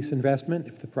increase investment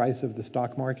if the price of the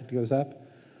stock market goes up?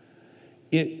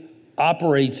 It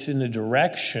operates in the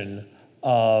direction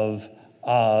of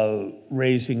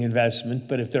raising investment,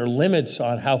 but if there are limits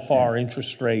on how far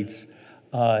interest rates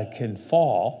can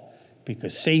fall,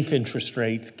 because safe interest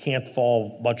rates can't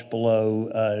fall much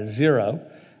below zero,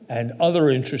 and other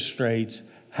interest rates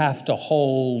have to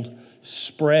hold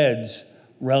spreads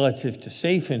relative to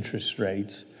safe interest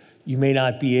rates, you may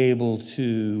not be able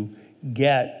to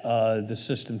get the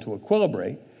system to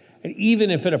equilibrate. And even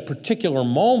if at a particular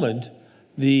moment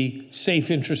the safe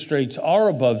interest rates are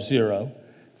above zero,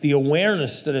 the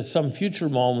awareness that at some future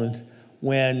moment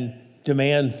when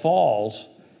demand falls,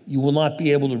 you will not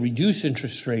be able to reduce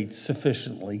interest rates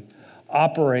sufficiently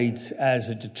operates as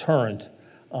a deterrent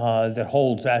that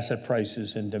holds asset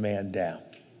prices and demand down.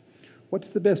 What's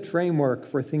the best framework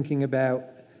for thinking about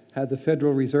how the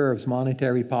Federal Reserve's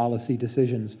monetary policy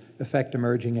decisions affect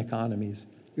emerging economies?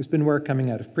 There's been work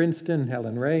coming out of Princeton,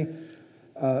 Helen Ray.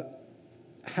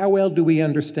 How well do we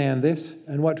understand this,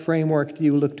 and what framework do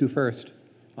you look to first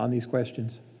on these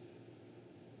questions?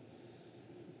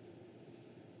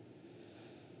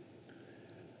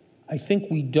 I think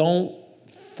we don't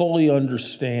fully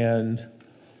understand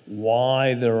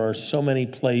why there are so many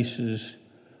places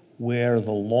where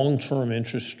the long-term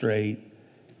interest rate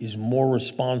is more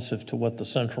responsive to what the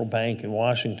central bank in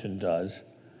Washington does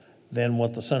than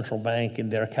what the central bank in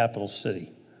their capital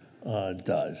city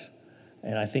does.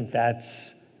 And I think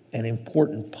that's an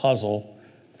important puzzle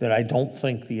that I don't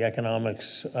think the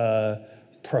economics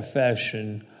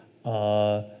profession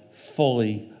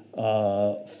fully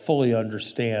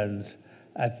understands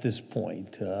at this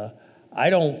point. I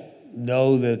don't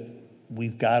know that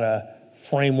we've got a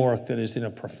framework that is in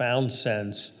a profound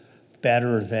sense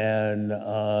better than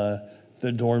the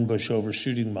Dornbush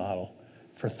overshooting model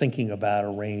for thinking about a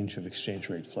range of exchange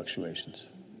rate fluctuations.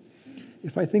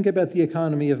 If I think about the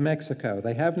economy of Mexico,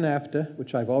 they have NAFTA,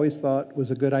 which I've always thought was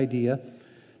a good idea.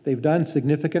 They've done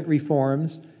significant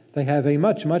reforms. They have a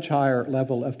much, much higher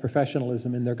level of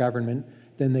professionalism in their government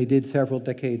than they did several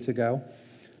decades ago.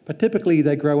 But typically,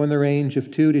 they grow in the range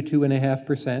of 2 to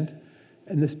 2.5%.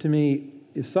 And this, to me,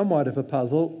 is somewhat of a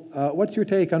puzzle. What's your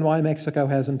take on why Mexico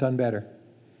hasn't done better?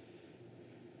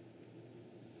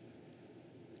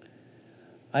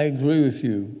 I agree with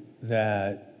you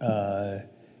that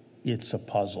it's a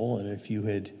puzzle, and if you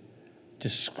had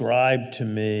described to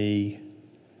me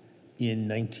in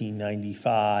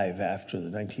 1995, after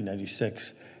the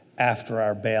 1996, after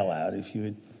our bailout, if you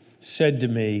had said to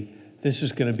me, this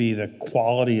is going to be the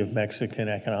quality of Mexican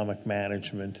economic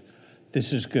management,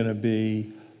 this is going to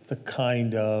be the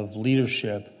kind of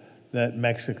leadership that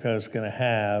Mexico is going to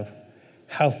have,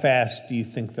 how fast do you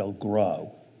think they'll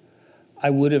grow?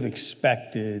 I would have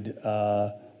expected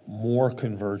more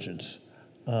convergence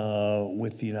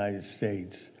with the United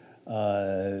States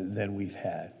than we've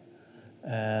had.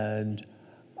 And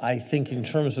I think in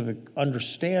terms of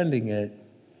understanding it,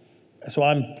 so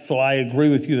I agree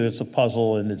with you that it's a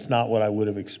puzzle and it's not what I would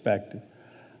have expected.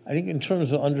 I think in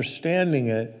terms of understanding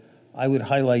it, I would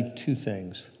highlight two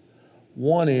things.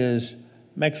 One is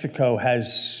Mexico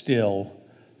has still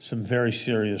some very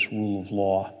serious rule of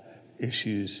law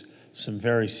issues, some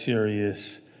very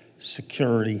serious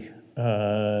security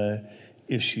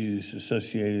issues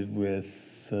associated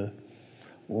with the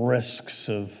risks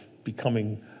of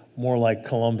becoming more like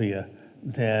Colombia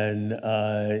than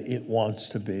it wants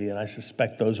to be. And I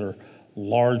suspect those are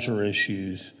larger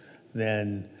issues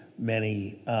than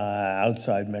many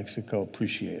outside Mexico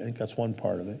appreciate. I think that's one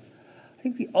part of it. I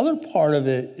think the other part of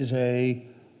it is a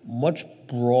much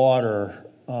broader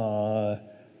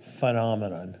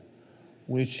phenomenon,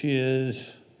 which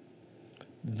is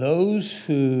those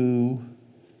who,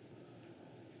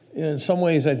 in some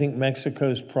ways, I think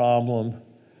Mexico's problem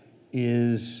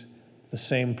is the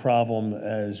same problem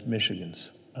as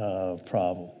Michigan's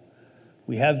problem.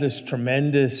 We have this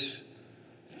tremendous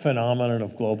phenomenon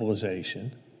of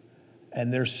globalization,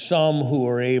 and there's some who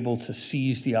are able to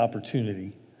seize the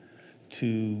opportunity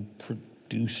to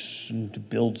produce and to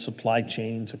build supply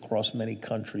chains across many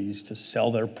countries, to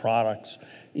sell their products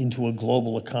into a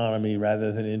global economy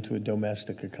rather than into a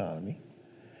domestic economy.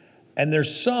 And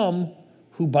there's some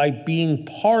who, by being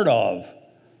part of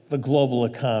the global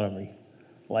economy,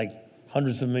 like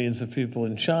hundreds of millions of people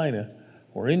in China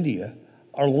or India,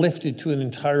 are lifted to an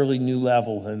entirely new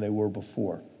level than they were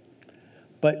before.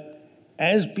 But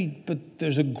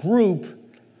there's a group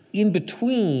in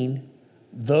between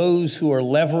those who are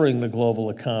levering the global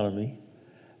economy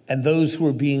and those who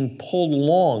are being pulled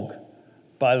along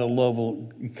by the global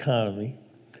economy,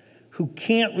 who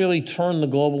can't really turn the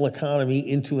global economy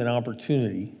into an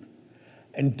opportunity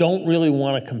and don't really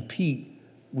want to compete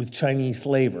with Chinese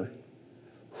labor,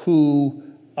 who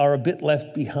are a bit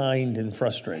left behind and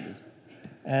frustrated.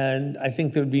 And I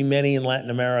think there would be many in Latin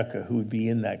America who would be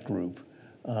in that group,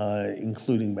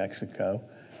 including Mexico.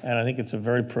 And I think it's a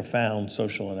very profound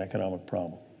social and economic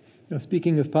problem. Now,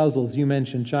 speaking of puzzles, you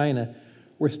mentioned China.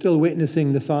 We're still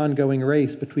witnessing this ongoing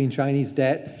race between Chinese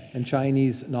debt and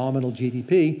Chinese nominal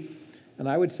GDP. And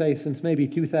I would say since maybe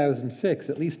 2006,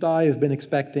 at least I have been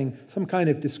expecting some kind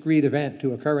of discrete event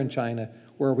to occur in China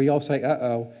where we all say,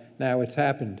 uh-oh, now it's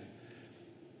happened.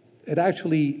 It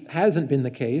actually hasn't been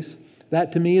the case.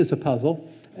 That to me is a puzzle.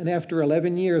 And after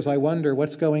 11 years, I wonder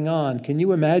what's going on. Can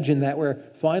you imagine that we're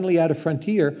finally at a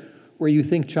frontier where you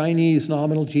think Chinese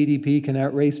nominal GDP can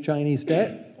outrace Chinese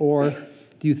debt, or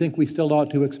do you think we still ought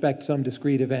to expect some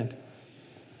discrete event?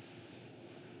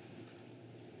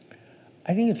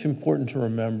 I think it's important to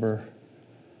remember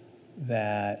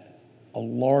that a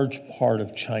large part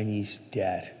of Chinese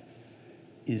debt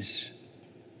is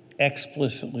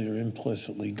explicitly or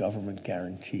implicitly government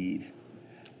guaranteed,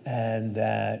 and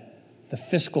that the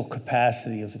fiscal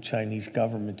capacity of the Chinese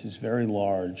government is very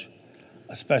large,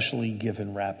 especially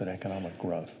given rapid economic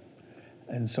growth.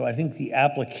 And so I think the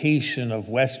application of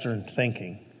Western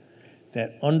thinking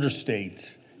that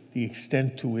understates the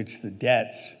extent to which the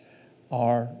debts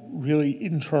are really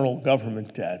internal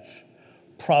government debts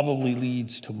probably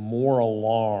leads to more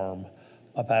alarm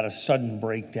about a sudden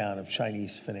breakdown of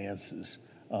Chinese finances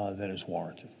than is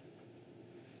warranted.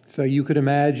 So you could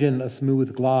imagine a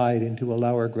smooth glide into a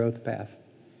lower growth path?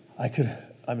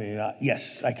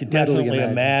 Yes, I could definitely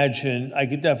imagine. I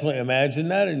could definitely imagine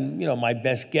that, and my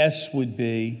best guess would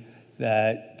be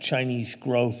that Chinese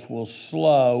growth will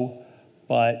slow,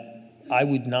 but I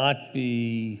would not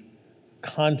be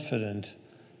confident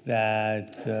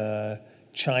that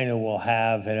China will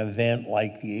have an event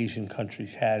like the Asian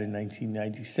countries had in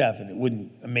 1997. It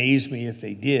wouldn't amaze me if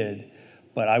they did,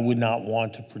 but I would not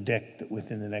want to predict that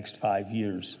within the next 5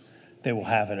 years they will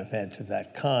have an event of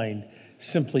that kind,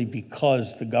 simply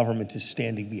because the government is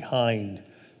standing behind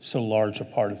so large a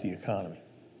part of the economy.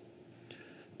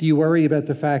 Do you worry about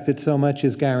the fact that so much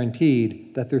is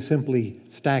guaranteed that they're simply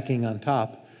stacking on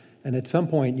top? And at some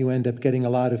point, you end up getting a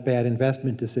lot of bad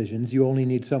investment decisions. You only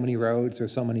need so many roads or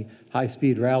so many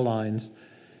high-speed rail lines.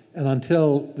 And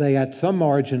until they, at some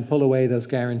margin, pull away those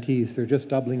guarantees, they're just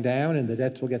doubling down, and the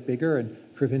debts will get bigger, and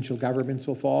provincial governments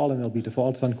will fall, and there'll be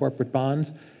defaults on corporate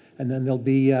bonds, and then they'll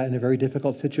be in a very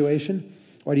difficult situation?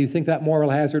 Or do you think that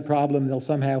moral hazard problem they'll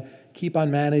somehow keep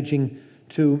on managing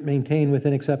to maintain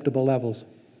within acceptable levels?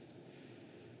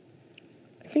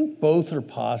 I think both are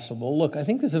possible. Look, I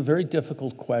think this is a very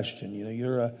difficult question.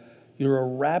 You're a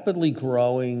rapidly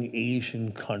growing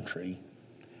Asian country,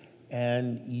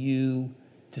 and you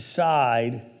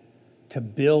decide to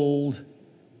build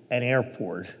an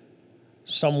airport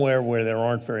somewhere where there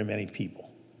aren't very many people.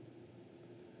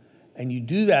 And you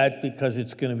do that because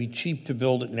it's going to be cheap to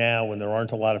build it now when there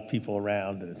aren't a lot of people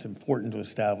around, and it's important to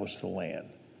establish the land.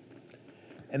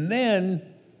 And then,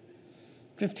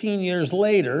 15 years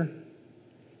later,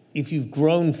 if you've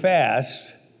grown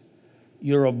fast,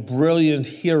 you're a brilliant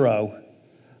hero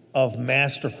of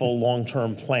masterful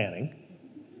long-term planning.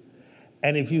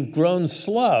 And if you've grown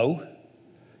slow,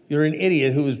 you're an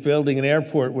idiot who was building an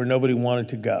airport where nobody wanted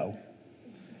to go.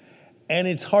 And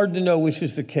it's hard to know which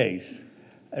is the case.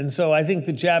 And so I think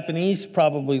the Japanese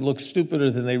probably look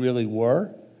stupider than they really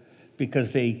were,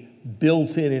 because they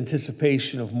built in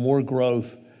anticipation of more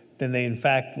growth than they in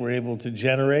fact were able to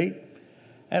generate.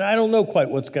 And I don't know quite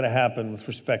what's going to happen with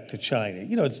respect to China.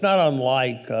 It's not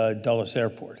unlike Dulles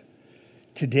Airport.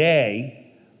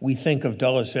 Today, we think of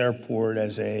Dulles Airport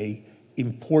as an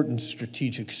important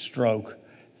strategic stroke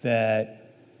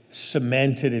that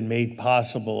cemented and made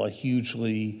possible a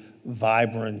hugely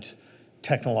vibrant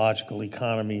technological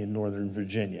economy in Northern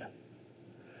Virginia.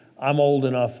 I'm old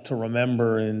enough to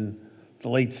remember in the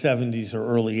late 70s or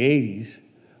early 80s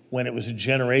when it was a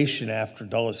generation after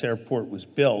Dulles Airport was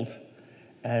built,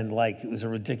 and it was a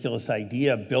ridiculous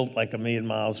idea, built like 1 million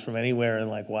miles from anywhere, and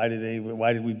why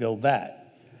did we build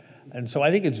that? And so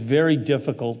I think it's very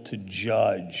difficult to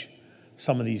judge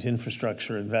some of these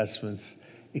infrastructure investments,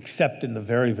 except in the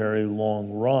very, very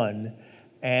long run.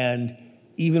 And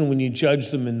even when you judge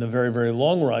them in the very, very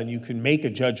long run, you can make a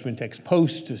judgment ex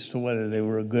post as to whether they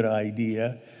were a good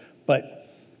idea.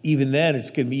 But even then,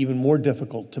 it's going to be even more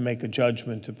difficult to make a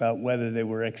judgment about whether they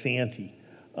were ex ante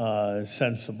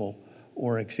sensible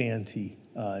or ex ante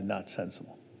not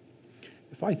sensible.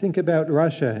 If I think about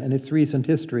Russia and its recent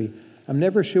history, I'm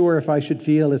never sure if I should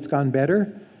feel it's gone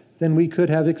better than we could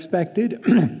have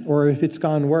expected or if it's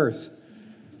gone worse.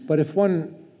 But if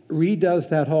one redoes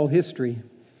that whole history,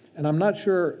 and I'm not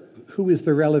sure who is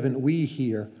the relevant we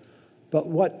here, but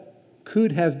what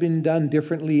could have been done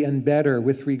differently and better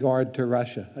with regard to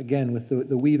Russia, again, with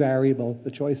the we variable,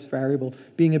 the choice variable,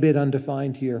 being a bit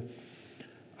undefined here.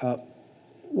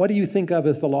 What do you think of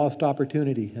as the lost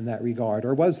opportunity in that regard,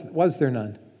 or was there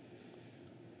none?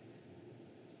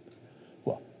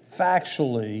 Well,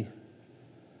 factually,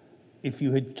 if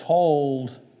you had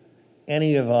told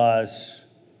any of us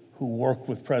who worked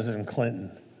with President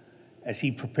Clinton as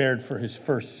he prepared for his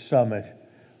first summit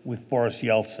with Boris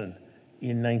Yeltsin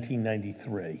in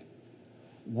 1993,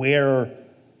 where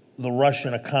the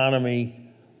Russian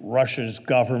economy, Russia's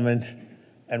government,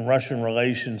 and Russian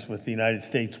relations with the United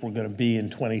States were going to be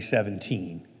in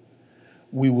 2017,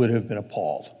 we would have been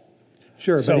appalled.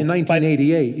 Sure, but in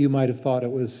 1988, you might have thought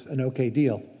it was an okay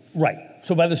deal. Right.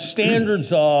 So by the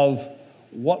standards of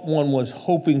what one was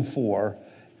hoping for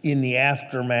in the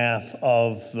aftermath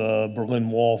of the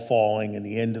Berlin Wall falling and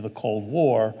the end of the Cold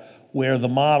War, where the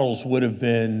models would have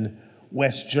been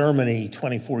West Germany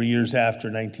 24 years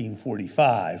after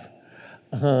 1945,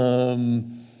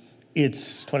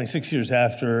 it's 26 years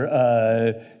after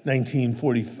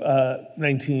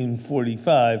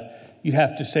 1945. You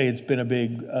have to say it's been a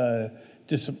big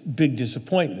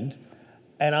disappointment.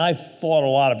 And I've thought a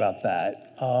lot about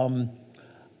that.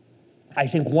 I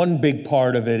think one big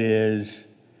part of it is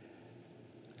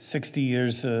 60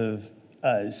 years of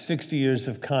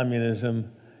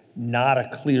communism, not a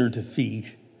clear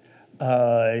defeat.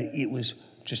 It was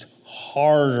just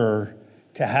harder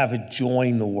to have it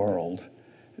join the world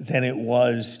than it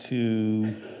was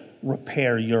to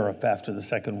repair Europe after the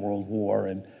Second World War.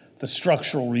 And the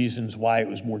structural reasons why it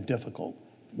was more difficult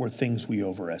were things we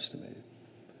overestimated.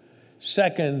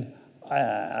 Second,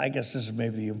 I guess this is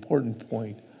maybe the important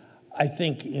point. I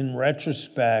think in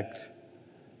retrospect,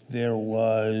 there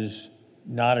was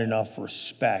not enough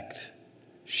respect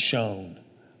shown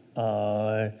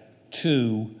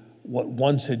to what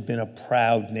once had been a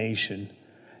proud nation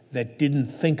that didn't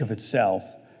think of itself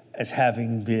as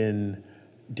having been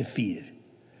defeated.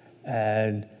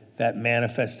 And that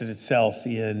manifested itself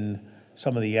in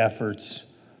some of the efforts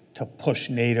to push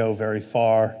NATO very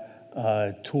far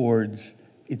towards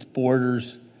its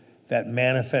borders. That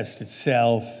manifests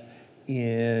itself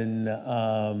in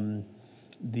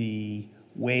the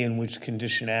way in which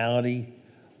conditionality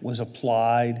was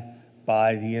applied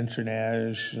by the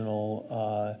international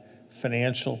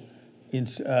financial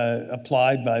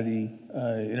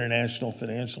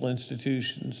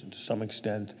institutions, and to some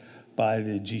extent by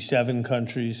the G7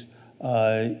 countries,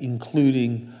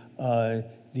 including the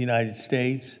United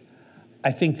States.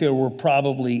 I think there were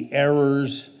probably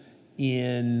errors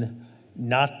in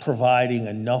not providing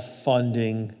enough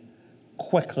funding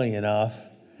quickly enough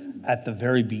at the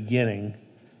very beginning,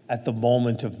 at the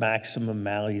moment of maximum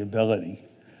malleability.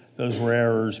 Those were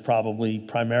errors probably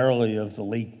primarily of the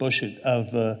late Bush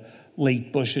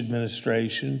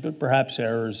administration, but perhaps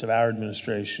errors of our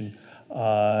administration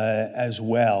as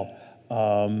well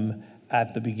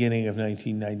at the beginning of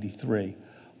 1993.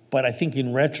 But I think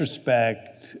in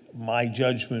retrospect, my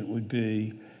judgment would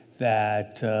be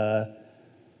that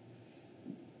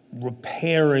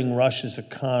repairing Russia's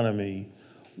economy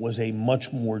was a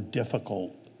much more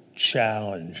difficult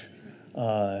challenge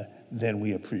than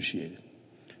we appreciated.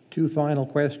 Two final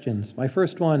questions. My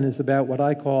first one is about what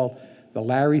I call the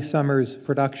Larry Summers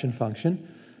production function.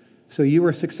 So you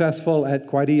were successful at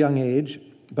quite a young age,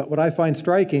 but what I find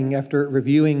striking after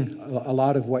reviewing a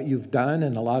lot of what you've done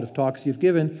and a lot of talks you've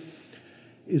given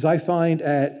is I find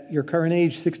at your current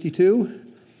age, 62,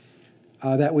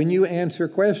 that when you answer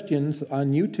questions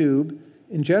on YouTube,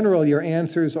 in general, your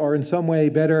answers are in some way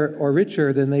better or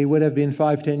richer than they would have been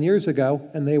 5-10 years ago,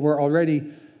 and they were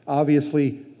already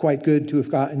obviously quite good to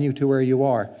have gotten you to where you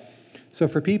are. So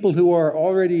for people who are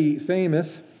already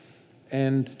famous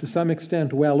and to some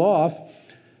extent well off,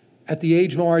 at the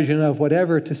age margin of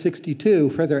whatever to 62,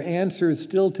 for their answers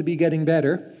still to be getting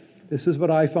better, this is what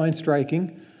I find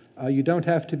striking. You don't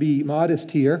have to be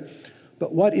modest here,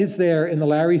 but what is there in the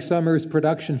Larry Summers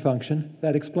production function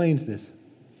that explains this?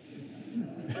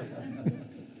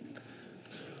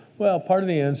 Well, part of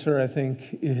the answer, I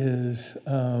think, is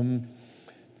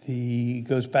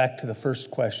goes back to the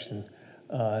first question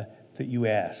that you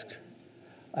asked.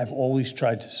 I've always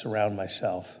tried to surround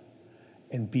myself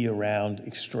and be around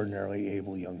extraordinarily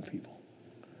able young people.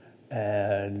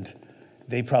 And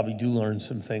they probably do learn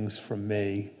some things from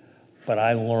me, but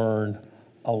I learn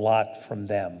a lot from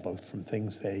them, both from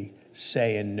things they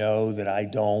say and know that I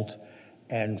don't,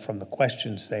 and from the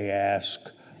questions they ask,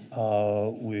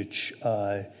 which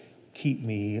keep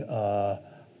me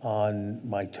on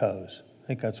my toes. I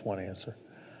think that's one answer.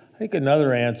 I think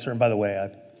another answer, and by the way,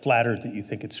 I'm flattered that you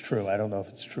think it's true. I don't know if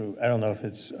it's true. I don't know if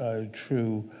it's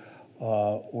true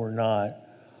or not.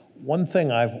 One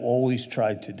thing I've always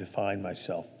tried to define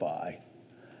myself by,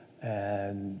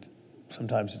 and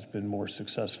sometimes it's been more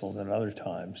successful than other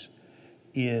times,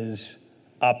 is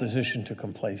opposition to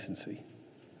complacency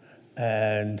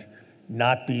and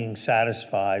not being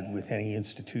satisfied with any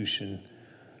institution,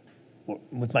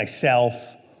 with myself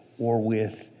or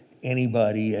with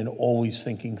anybody, and always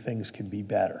thinking things can be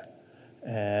better.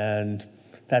 And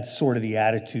that's sort of the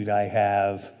attitude I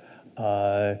have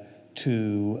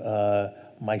to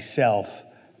myself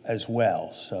as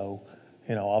well. So,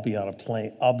 I'll be on a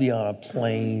plane. I'll be on a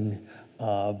plane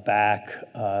back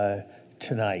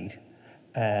tonight,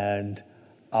 and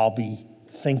I'll be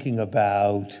thinking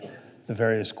about the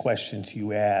various questions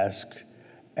you asked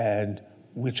and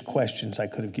which questions I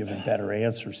could have given better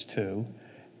answers to,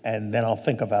 and then I'll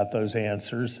think about those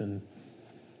answers, and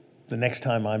the next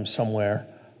time I'm somewhere,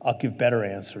 I'll give better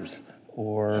answers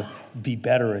or be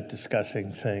better at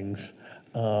discussing things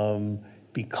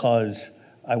because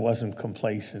I wasn't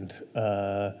complacent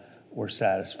or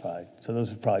satisfied. So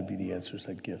those would probably be the answers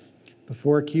I'd give.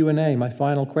 Before Q&A, my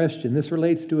final question. This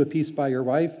relates to a piece by your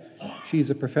wife. She's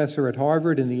a professor at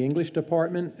Harvard in the English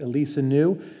department, Elisa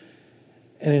New.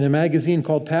 And in a magazine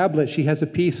called Tablet, she has a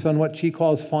piece on what she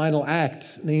calls final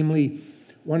acts, namely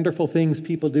wonderful things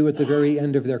people do at the very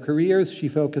end of their careers. She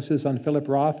focuses on Philip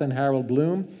Roth and Harold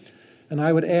Bloom. And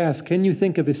I would ask, can you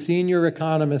think of a senior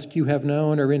economist you have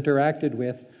known or interacted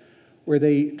with where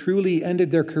they truly ended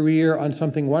their career on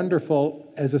something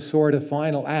wonderful as a sort of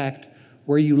final act,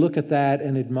 where you look at that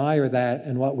and admire that,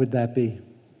 and what would that be?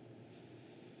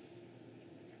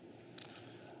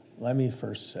 Let me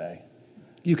first say.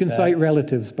 You can cite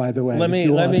relatives, by the way. Let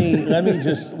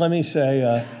me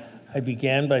say, I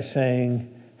began by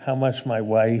saying how much my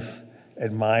wife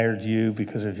admired you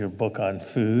because of your book on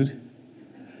food.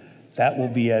 That will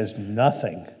be as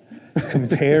nothing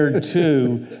compared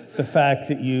to the fact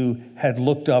that you had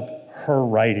looked up her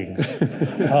writings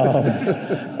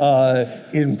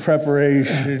in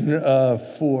preparation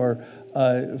for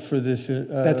this.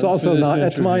 That's also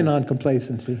that's my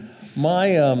non-complacency. My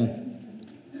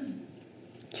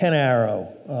Ken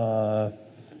Arrow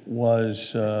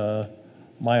was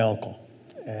my uncle,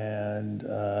 and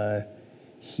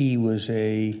he was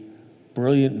a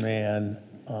brilliant man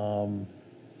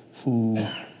who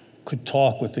could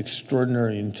talk with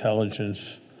extraordinary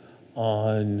intelligence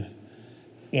on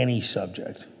any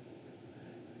subject,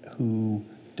 who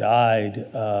died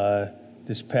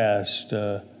this past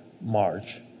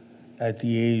March at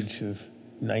the age of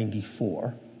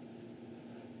 94.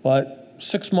 But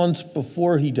 6 months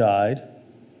before he died,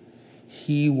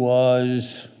 he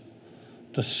was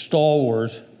the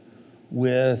stalwart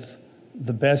with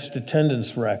the best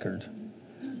attendance record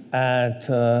at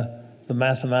the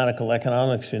Mathematical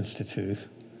Economics Institute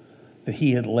that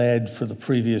he had led for the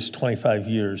previous 25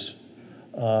 years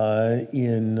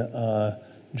in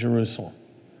Jerusalem,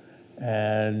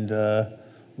 and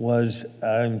was,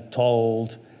 I'm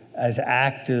told, as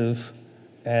active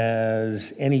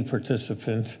as any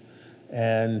participant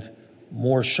and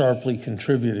more sharply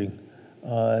contributing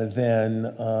than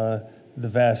the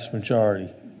vast majority.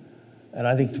 And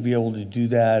I think to be able to do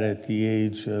that at the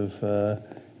age of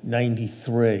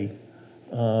 93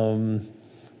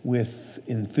 with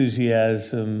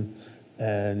enthusiasm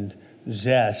and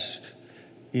zest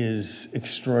is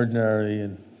extraordinary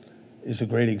and is a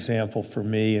great example for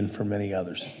me and for many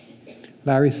others.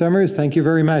 Larry Summers, thank you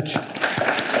very much.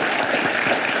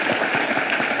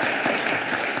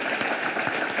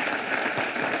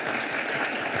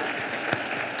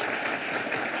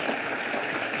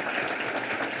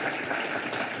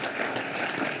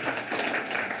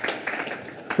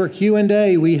 For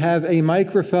Q&A, we have a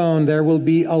microphone. There will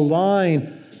be a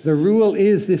line. The rule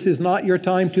is this is not your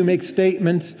time to make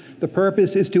statements. The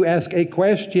purpose is to ask a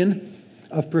question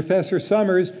of Professor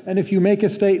Summers, and if you make a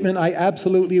statement, I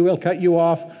absolutely will cut you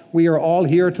off. We are all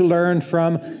here to learn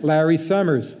from Larry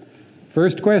Summers.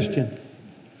 First question.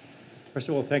 First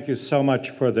of all, thank you so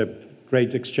much for the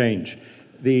great exchange.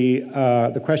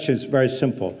 The question is very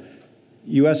simple.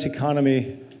 U.S.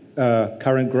 economy,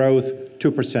 current growth,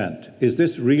 2%. Is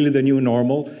this really the new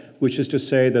normal, which is to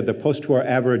say that the post-war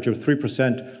average of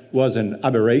 3% was an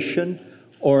aberration,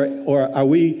 or are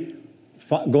we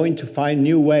going to find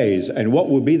new ways, and what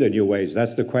will be the new ways?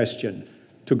 That's the question,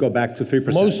 to go back to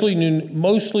 3%.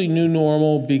 Mostly new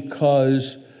normal,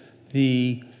 because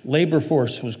the labor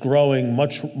force was growing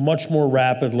much more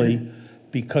rapidly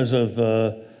because of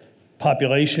the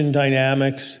population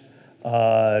dynamics,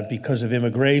 because of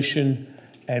immigration,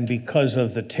 and because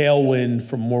of the tailwind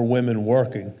from more women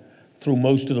working through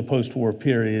most of the post-war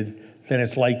period than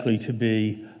it's likely to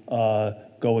be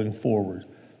going forward.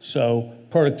 So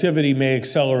productivity may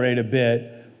accelerate a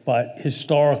bit, but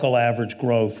historical average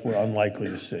growth we're unlikely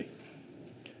to see.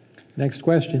 Next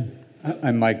question.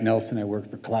 I'm Mike Nelson. I work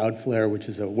for Cloudflare, which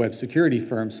is a web security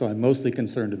firm, so I'm mostly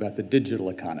concerned about the digital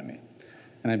economy.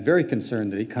 And I'm very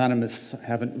concerned that economists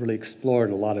haven't really explored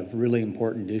a lot of really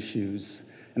important issues,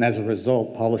 and as a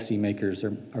result, policymakers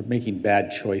are making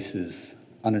bad choices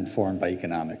uninformed by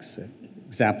economics.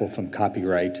 Example from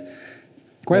copyright.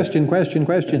 Question.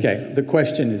 Okay, the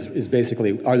question is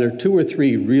basically, are there 2 or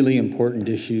 3 really important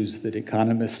issues that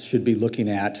economists should be looking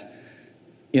at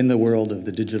in the world of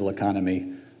the digital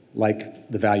economy, like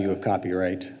the value of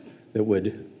copyright, that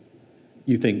would,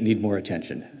 you think, need more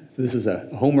attention? So this is a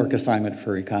homework assignment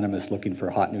for economists looking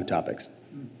for hot new topics.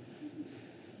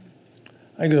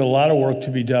 I think there's a lot of work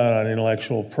to be done on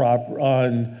intellectual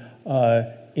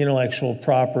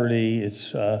property,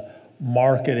 its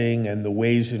marketing, and the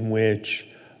ways in which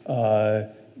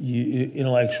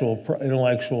intellectual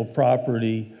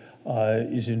property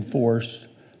is enforced.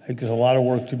 I think there's a lot of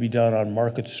work to be done on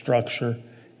market structure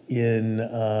in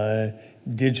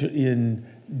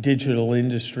digital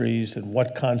industries, and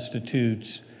what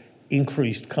constitutes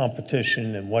increased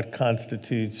competition and what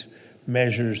constitutes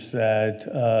measures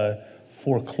that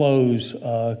foreclose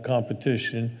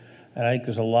competition. And I think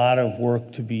there's a lot of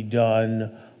work to be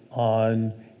done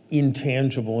on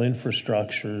intangible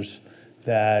infrastructures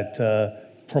that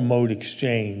promote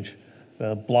exchange,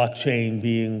 blockchain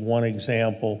being one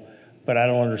example. But I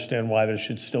don't understand why there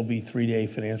should still be 3-day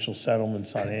financial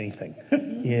settlements on anything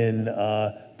in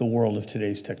the world of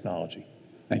today's technology.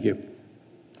 Thank you.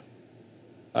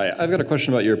 Hi, I've got a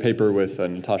question about your paper with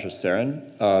Natasha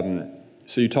Sarin.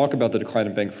 So you talk about the decline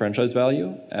of bank franchise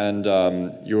value, and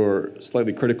you're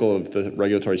slightly critical of the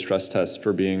regulatory stress tests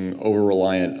for being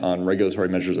over-reliant on regulatory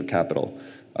measures of capital.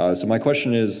 So my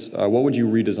question is, what would you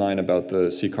redesign about the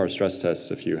CCAR stress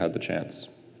tests if you had the chance?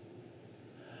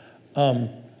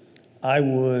 I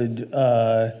would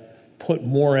put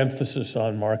more emphasis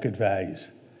on market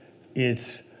values.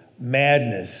 It's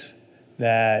madness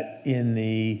that in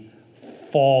the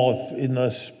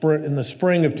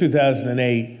spring of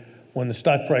 2008, when the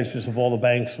stock prices of all the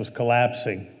banks was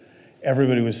collapsing,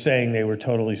 everybody was saying they were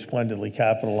totally splendidly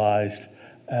capitalized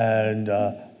and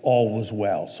all was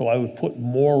well. So I would put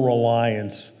more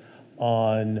reliance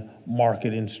on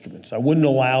market instruments. I wouldn't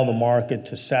allow the market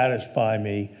to satisfy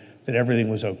me that everything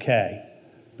was okay,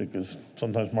 because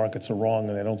sometimes markets are wrong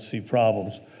and they don't see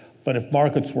problems. But if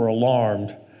markets were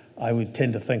alarmed, I would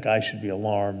tend to think I should be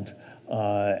alarmed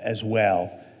as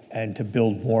well, and to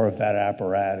build more of that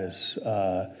apparatus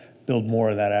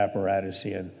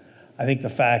in. I think the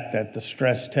fact that the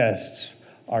stress tests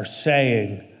are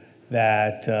saying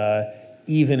that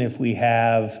even if we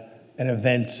have an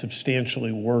event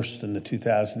substantially worse than the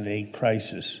 2008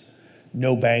 crisis,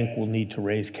 no bank will need to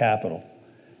raise capital.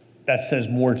 That says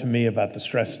more to me about the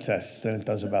stress tests than it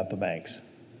does about the banks.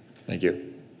 Thank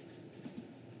you.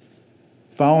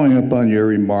 Following up on your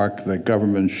remark that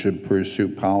governments should pursue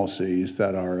policies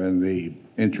that are in the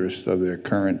interest of their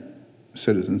current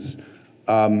citizens,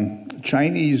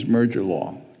 Chinese merger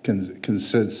law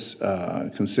considers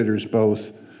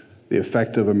both the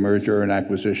effect of a merger and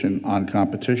acquisition on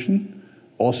competition,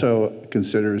 also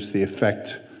considers the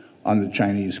effect on the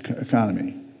Chinese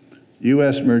economy.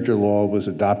 U.S. merger law was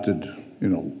adopted,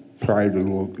 prior to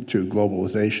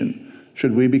globalization.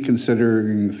 Should we be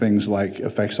considering things like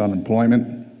effects on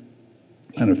employment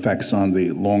and effects on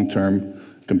the long-term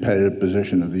competitive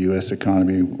position of the U.S.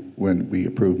 economy when we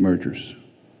approve mergers?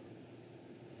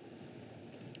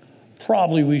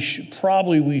 Probably we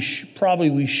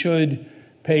should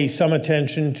pay some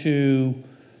attention to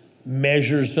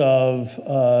measures of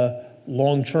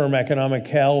long-term economic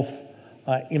health.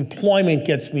 Employment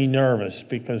gets me nervous,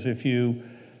 because if you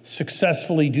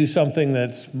successfully do something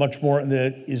that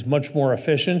is much more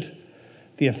efficient,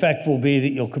 the effect will be that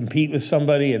you'll compete with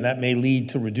somebody, and that may lead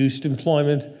to reduced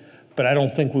employment. But I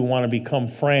don't think we want to become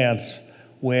France,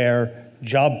 where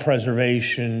job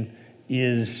preservation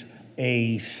is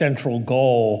a central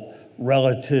goal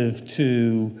relative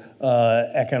to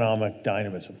economic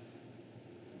dynamism.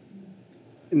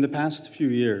 In the past few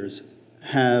years,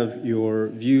 have your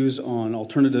views on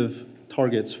alternative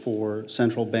targets for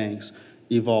central banks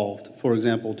evolved? For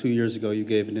example, 2 years ago, you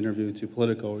gave an interview to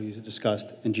Politico where you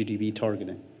discussed NGDP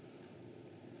targeting.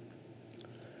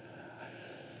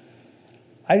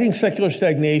 I think secular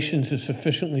stagnation is a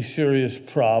sufficiently serious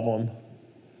problem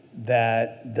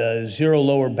that the zero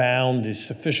lower bound is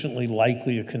sufficiently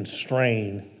likely to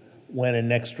constrain when a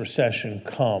next recession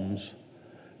comes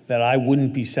that I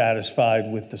wouldn't be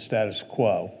satisfied with the status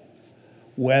quo.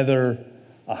 Whether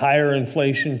a higher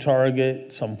inflation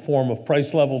target, some form of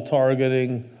price level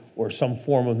targeting, or some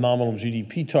form of nominal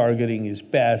GDP targeting is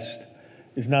best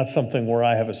is not something where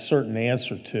I have a certain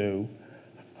answer to.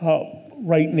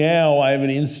 Right now, I have an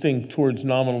instinct towards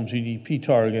nominal GDP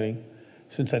targeting,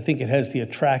 since I think it has the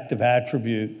attractive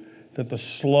attribute that the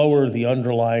slower the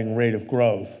underlying rate of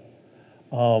growth,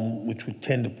 which would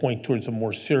tend to point towards a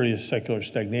more serious secular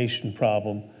stagnation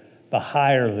problem, the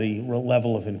higher the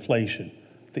level of inflation.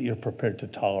 that you're prepared to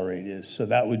tolerate is. So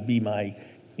that would be my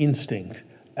instinct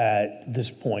at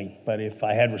this point. But if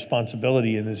I had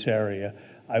responsibility in this area,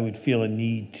 I would feel a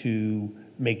need to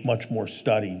make much more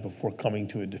study before coming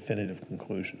to a definitive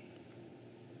conclusion.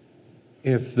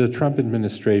 If the Trump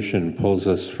administration pulls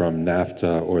us from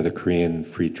NAFTA or the Korean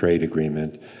Free Trade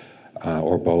Agreement,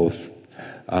 or both,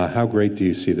 how great do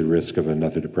you see the risk of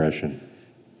another depression?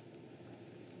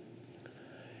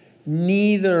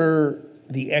 Neither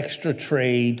the extra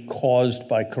trade caused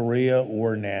by Korea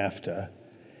or NAFTA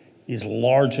is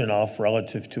large enough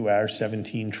relative to our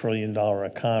 $17 trillion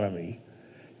economy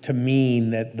to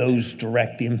mean that those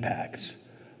direct impacts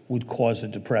would cause a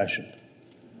depression.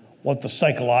 What the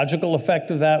psychological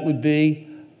effect of that would be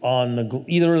on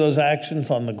either of those actions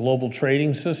on the global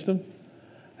trading system,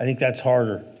 I think that's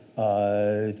harder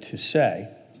to say.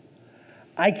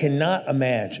 I cannot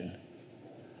imagine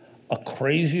a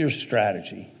crazier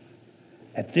strategy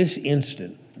at this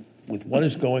instant with what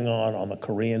is going on the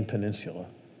Korean Peninsula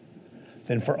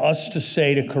than for us to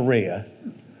say to Korea,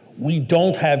 we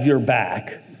don't have your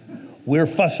back. We're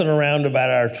fussing around about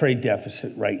our trade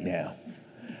deficit right now.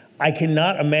 I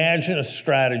cannot imagine a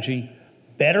strategy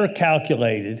better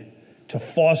calculated to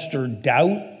foster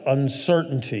doubt,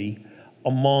 uncertainty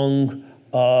among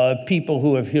people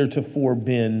who have heretofore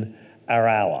been our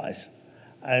allies.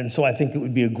 And so I think it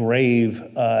would be a grave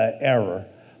error.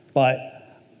 But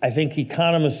I think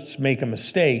economists make a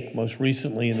mistake, most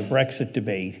recently in the Brexit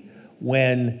debate,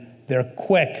 when they're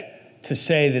quick to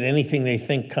say that anything they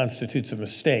think constitutes a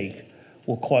mistake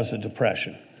will cause a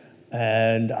depression.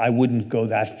 And I wouldn't go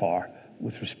that far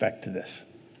with respect to this.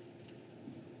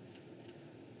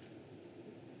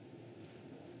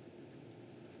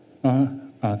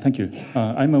 Thank you.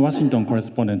 I'm a Washington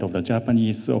correspondent of the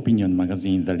Japanese opinion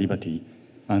magazine, The Liberty.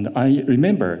 And I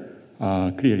remember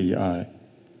clearly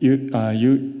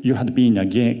you had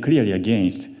been clearly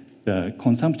against the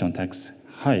consumption tax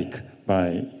hike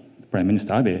by Prime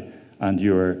Minister Abe, and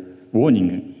your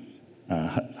warning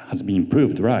has been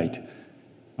proved right.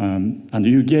 And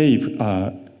you gave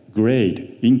a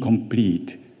grade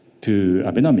incomplete to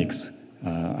Abenomics,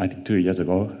 I think 2 years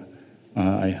ago,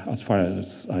 as far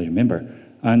as I remember.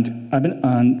 And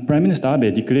Prime Minister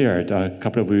Abe declared a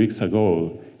couple of weeks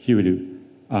ago he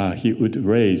would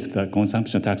raise the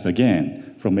consumption tax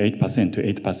again from 8% to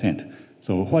 8%.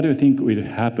 So what do you think will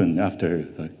happen after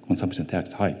the consumption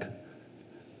tax hike?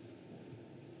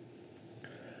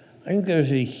 I think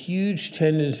there's a huge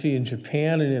tendency in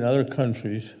Japan and in other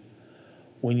countries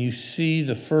when you see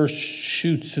the first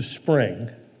shoots of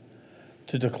spring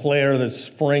to declare that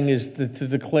spring is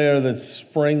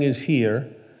here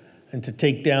and to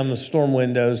take down the storm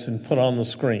windows and put on the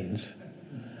screens.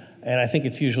 And I think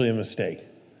it's usually a mistake.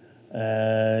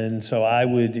 And so I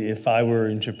would, if I were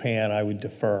in Japan, I would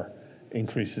defer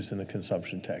increases in the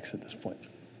consumption tax at this point.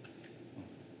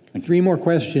 3 more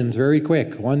questions, very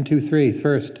quick. 1, 2, 3.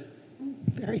 First.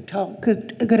 Very tall.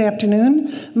 Good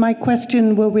afternoon. My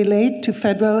question will relate to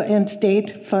federal and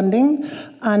state funding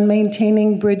on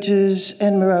maintaining bridges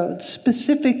and roads.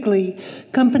 Specifically,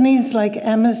 companies like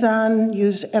Amazon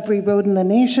use every road in the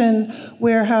nation.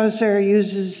 Weyerhaeuser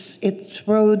uses its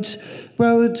roads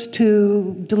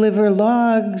to deliver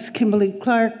logs,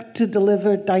 Kimberly-Clark to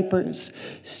deliver diapers.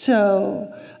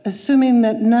 So, assuming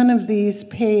that none of these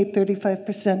pay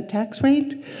 35% tax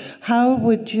rate, how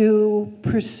would you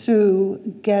pursue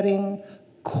getting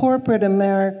corporate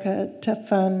America to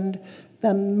fund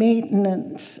the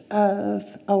maintenance of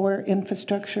our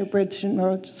infrastructure, bridges and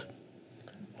roads?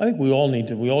 I think we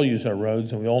all use our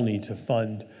roads and we all need to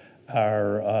fund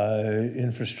our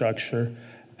infrastructure.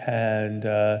 And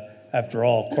after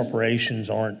all, corporations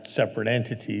aren't separate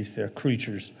entities, they're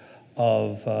creatures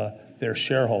of their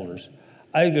shareholders.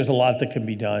 I think there's a lot that can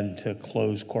be done to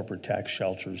close corporate tax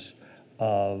shelters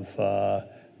of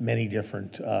many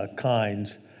different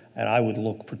kinds, and I would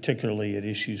look particularly at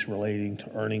issues relating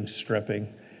to earnings stripping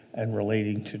and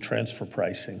relating to transfer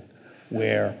pricing,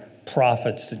 where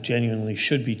profits that genuinely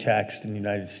should be taxed in the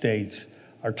United States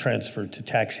are transferred to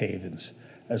tax havens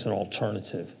as an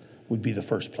alternative, would be the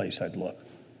first place I'd look.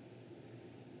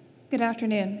 Good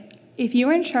afternoon. If you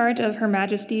were in charge of Her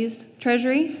Majesty's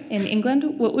Treasury in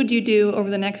England, what would you do over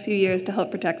the next few years to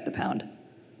help protect the pound?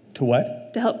 To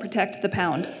what? To help protect the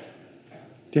pound.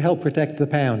 To help protect the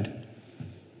pound.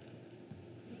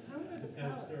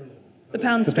 The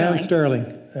pound sterling. The pound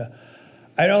sterling. Yeah.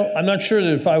 I'm not sure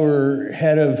that if I were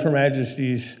head of Her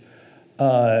Majesty's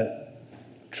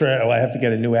I have to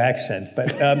get a new accent, but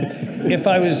if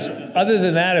I was, other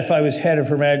than that, if I was head of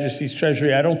Her Majesty's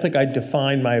Treasury, I don't think I'd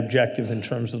define my objective in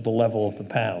terms of the level of the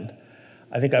pound.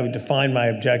 I think I would define my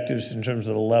objectives in terms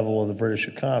of the level of the British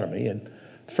economy. And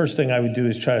the first thing I would do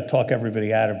is try to talk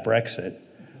everybody out of Brexit,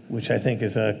 which I think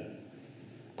is a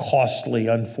costly,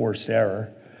 unforced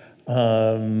error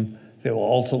that will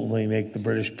ultimately make the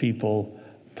British people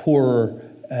poorer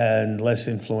and less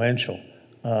influential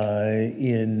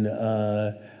in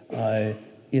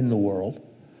the world.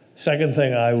 Second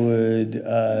thing I would,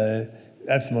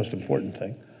 that's the most important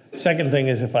thing. Second thing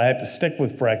is if I had to stick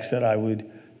with Brexit, I would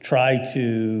try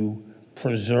to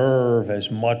preserve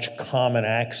as much common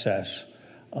access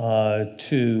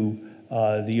to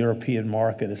the European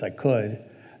market as I could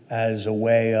as a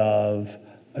way of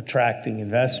attracting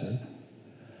investment.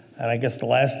 And I guess the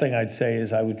last thing I'd say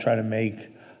is I would try to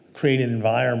create an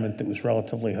environment that was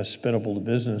relatively hospitable to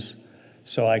business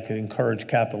so I could encourage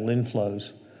capital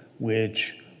inflows,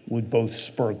 which would both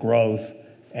spur growth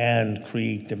and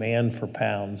create demand for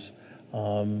pounds,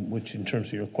 which in terms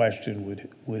of your question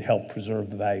would help preserve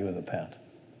the value of the pound.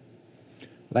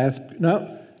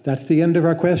 No, that's the end of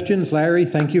our questions. Larry,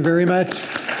 thank you very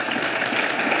much.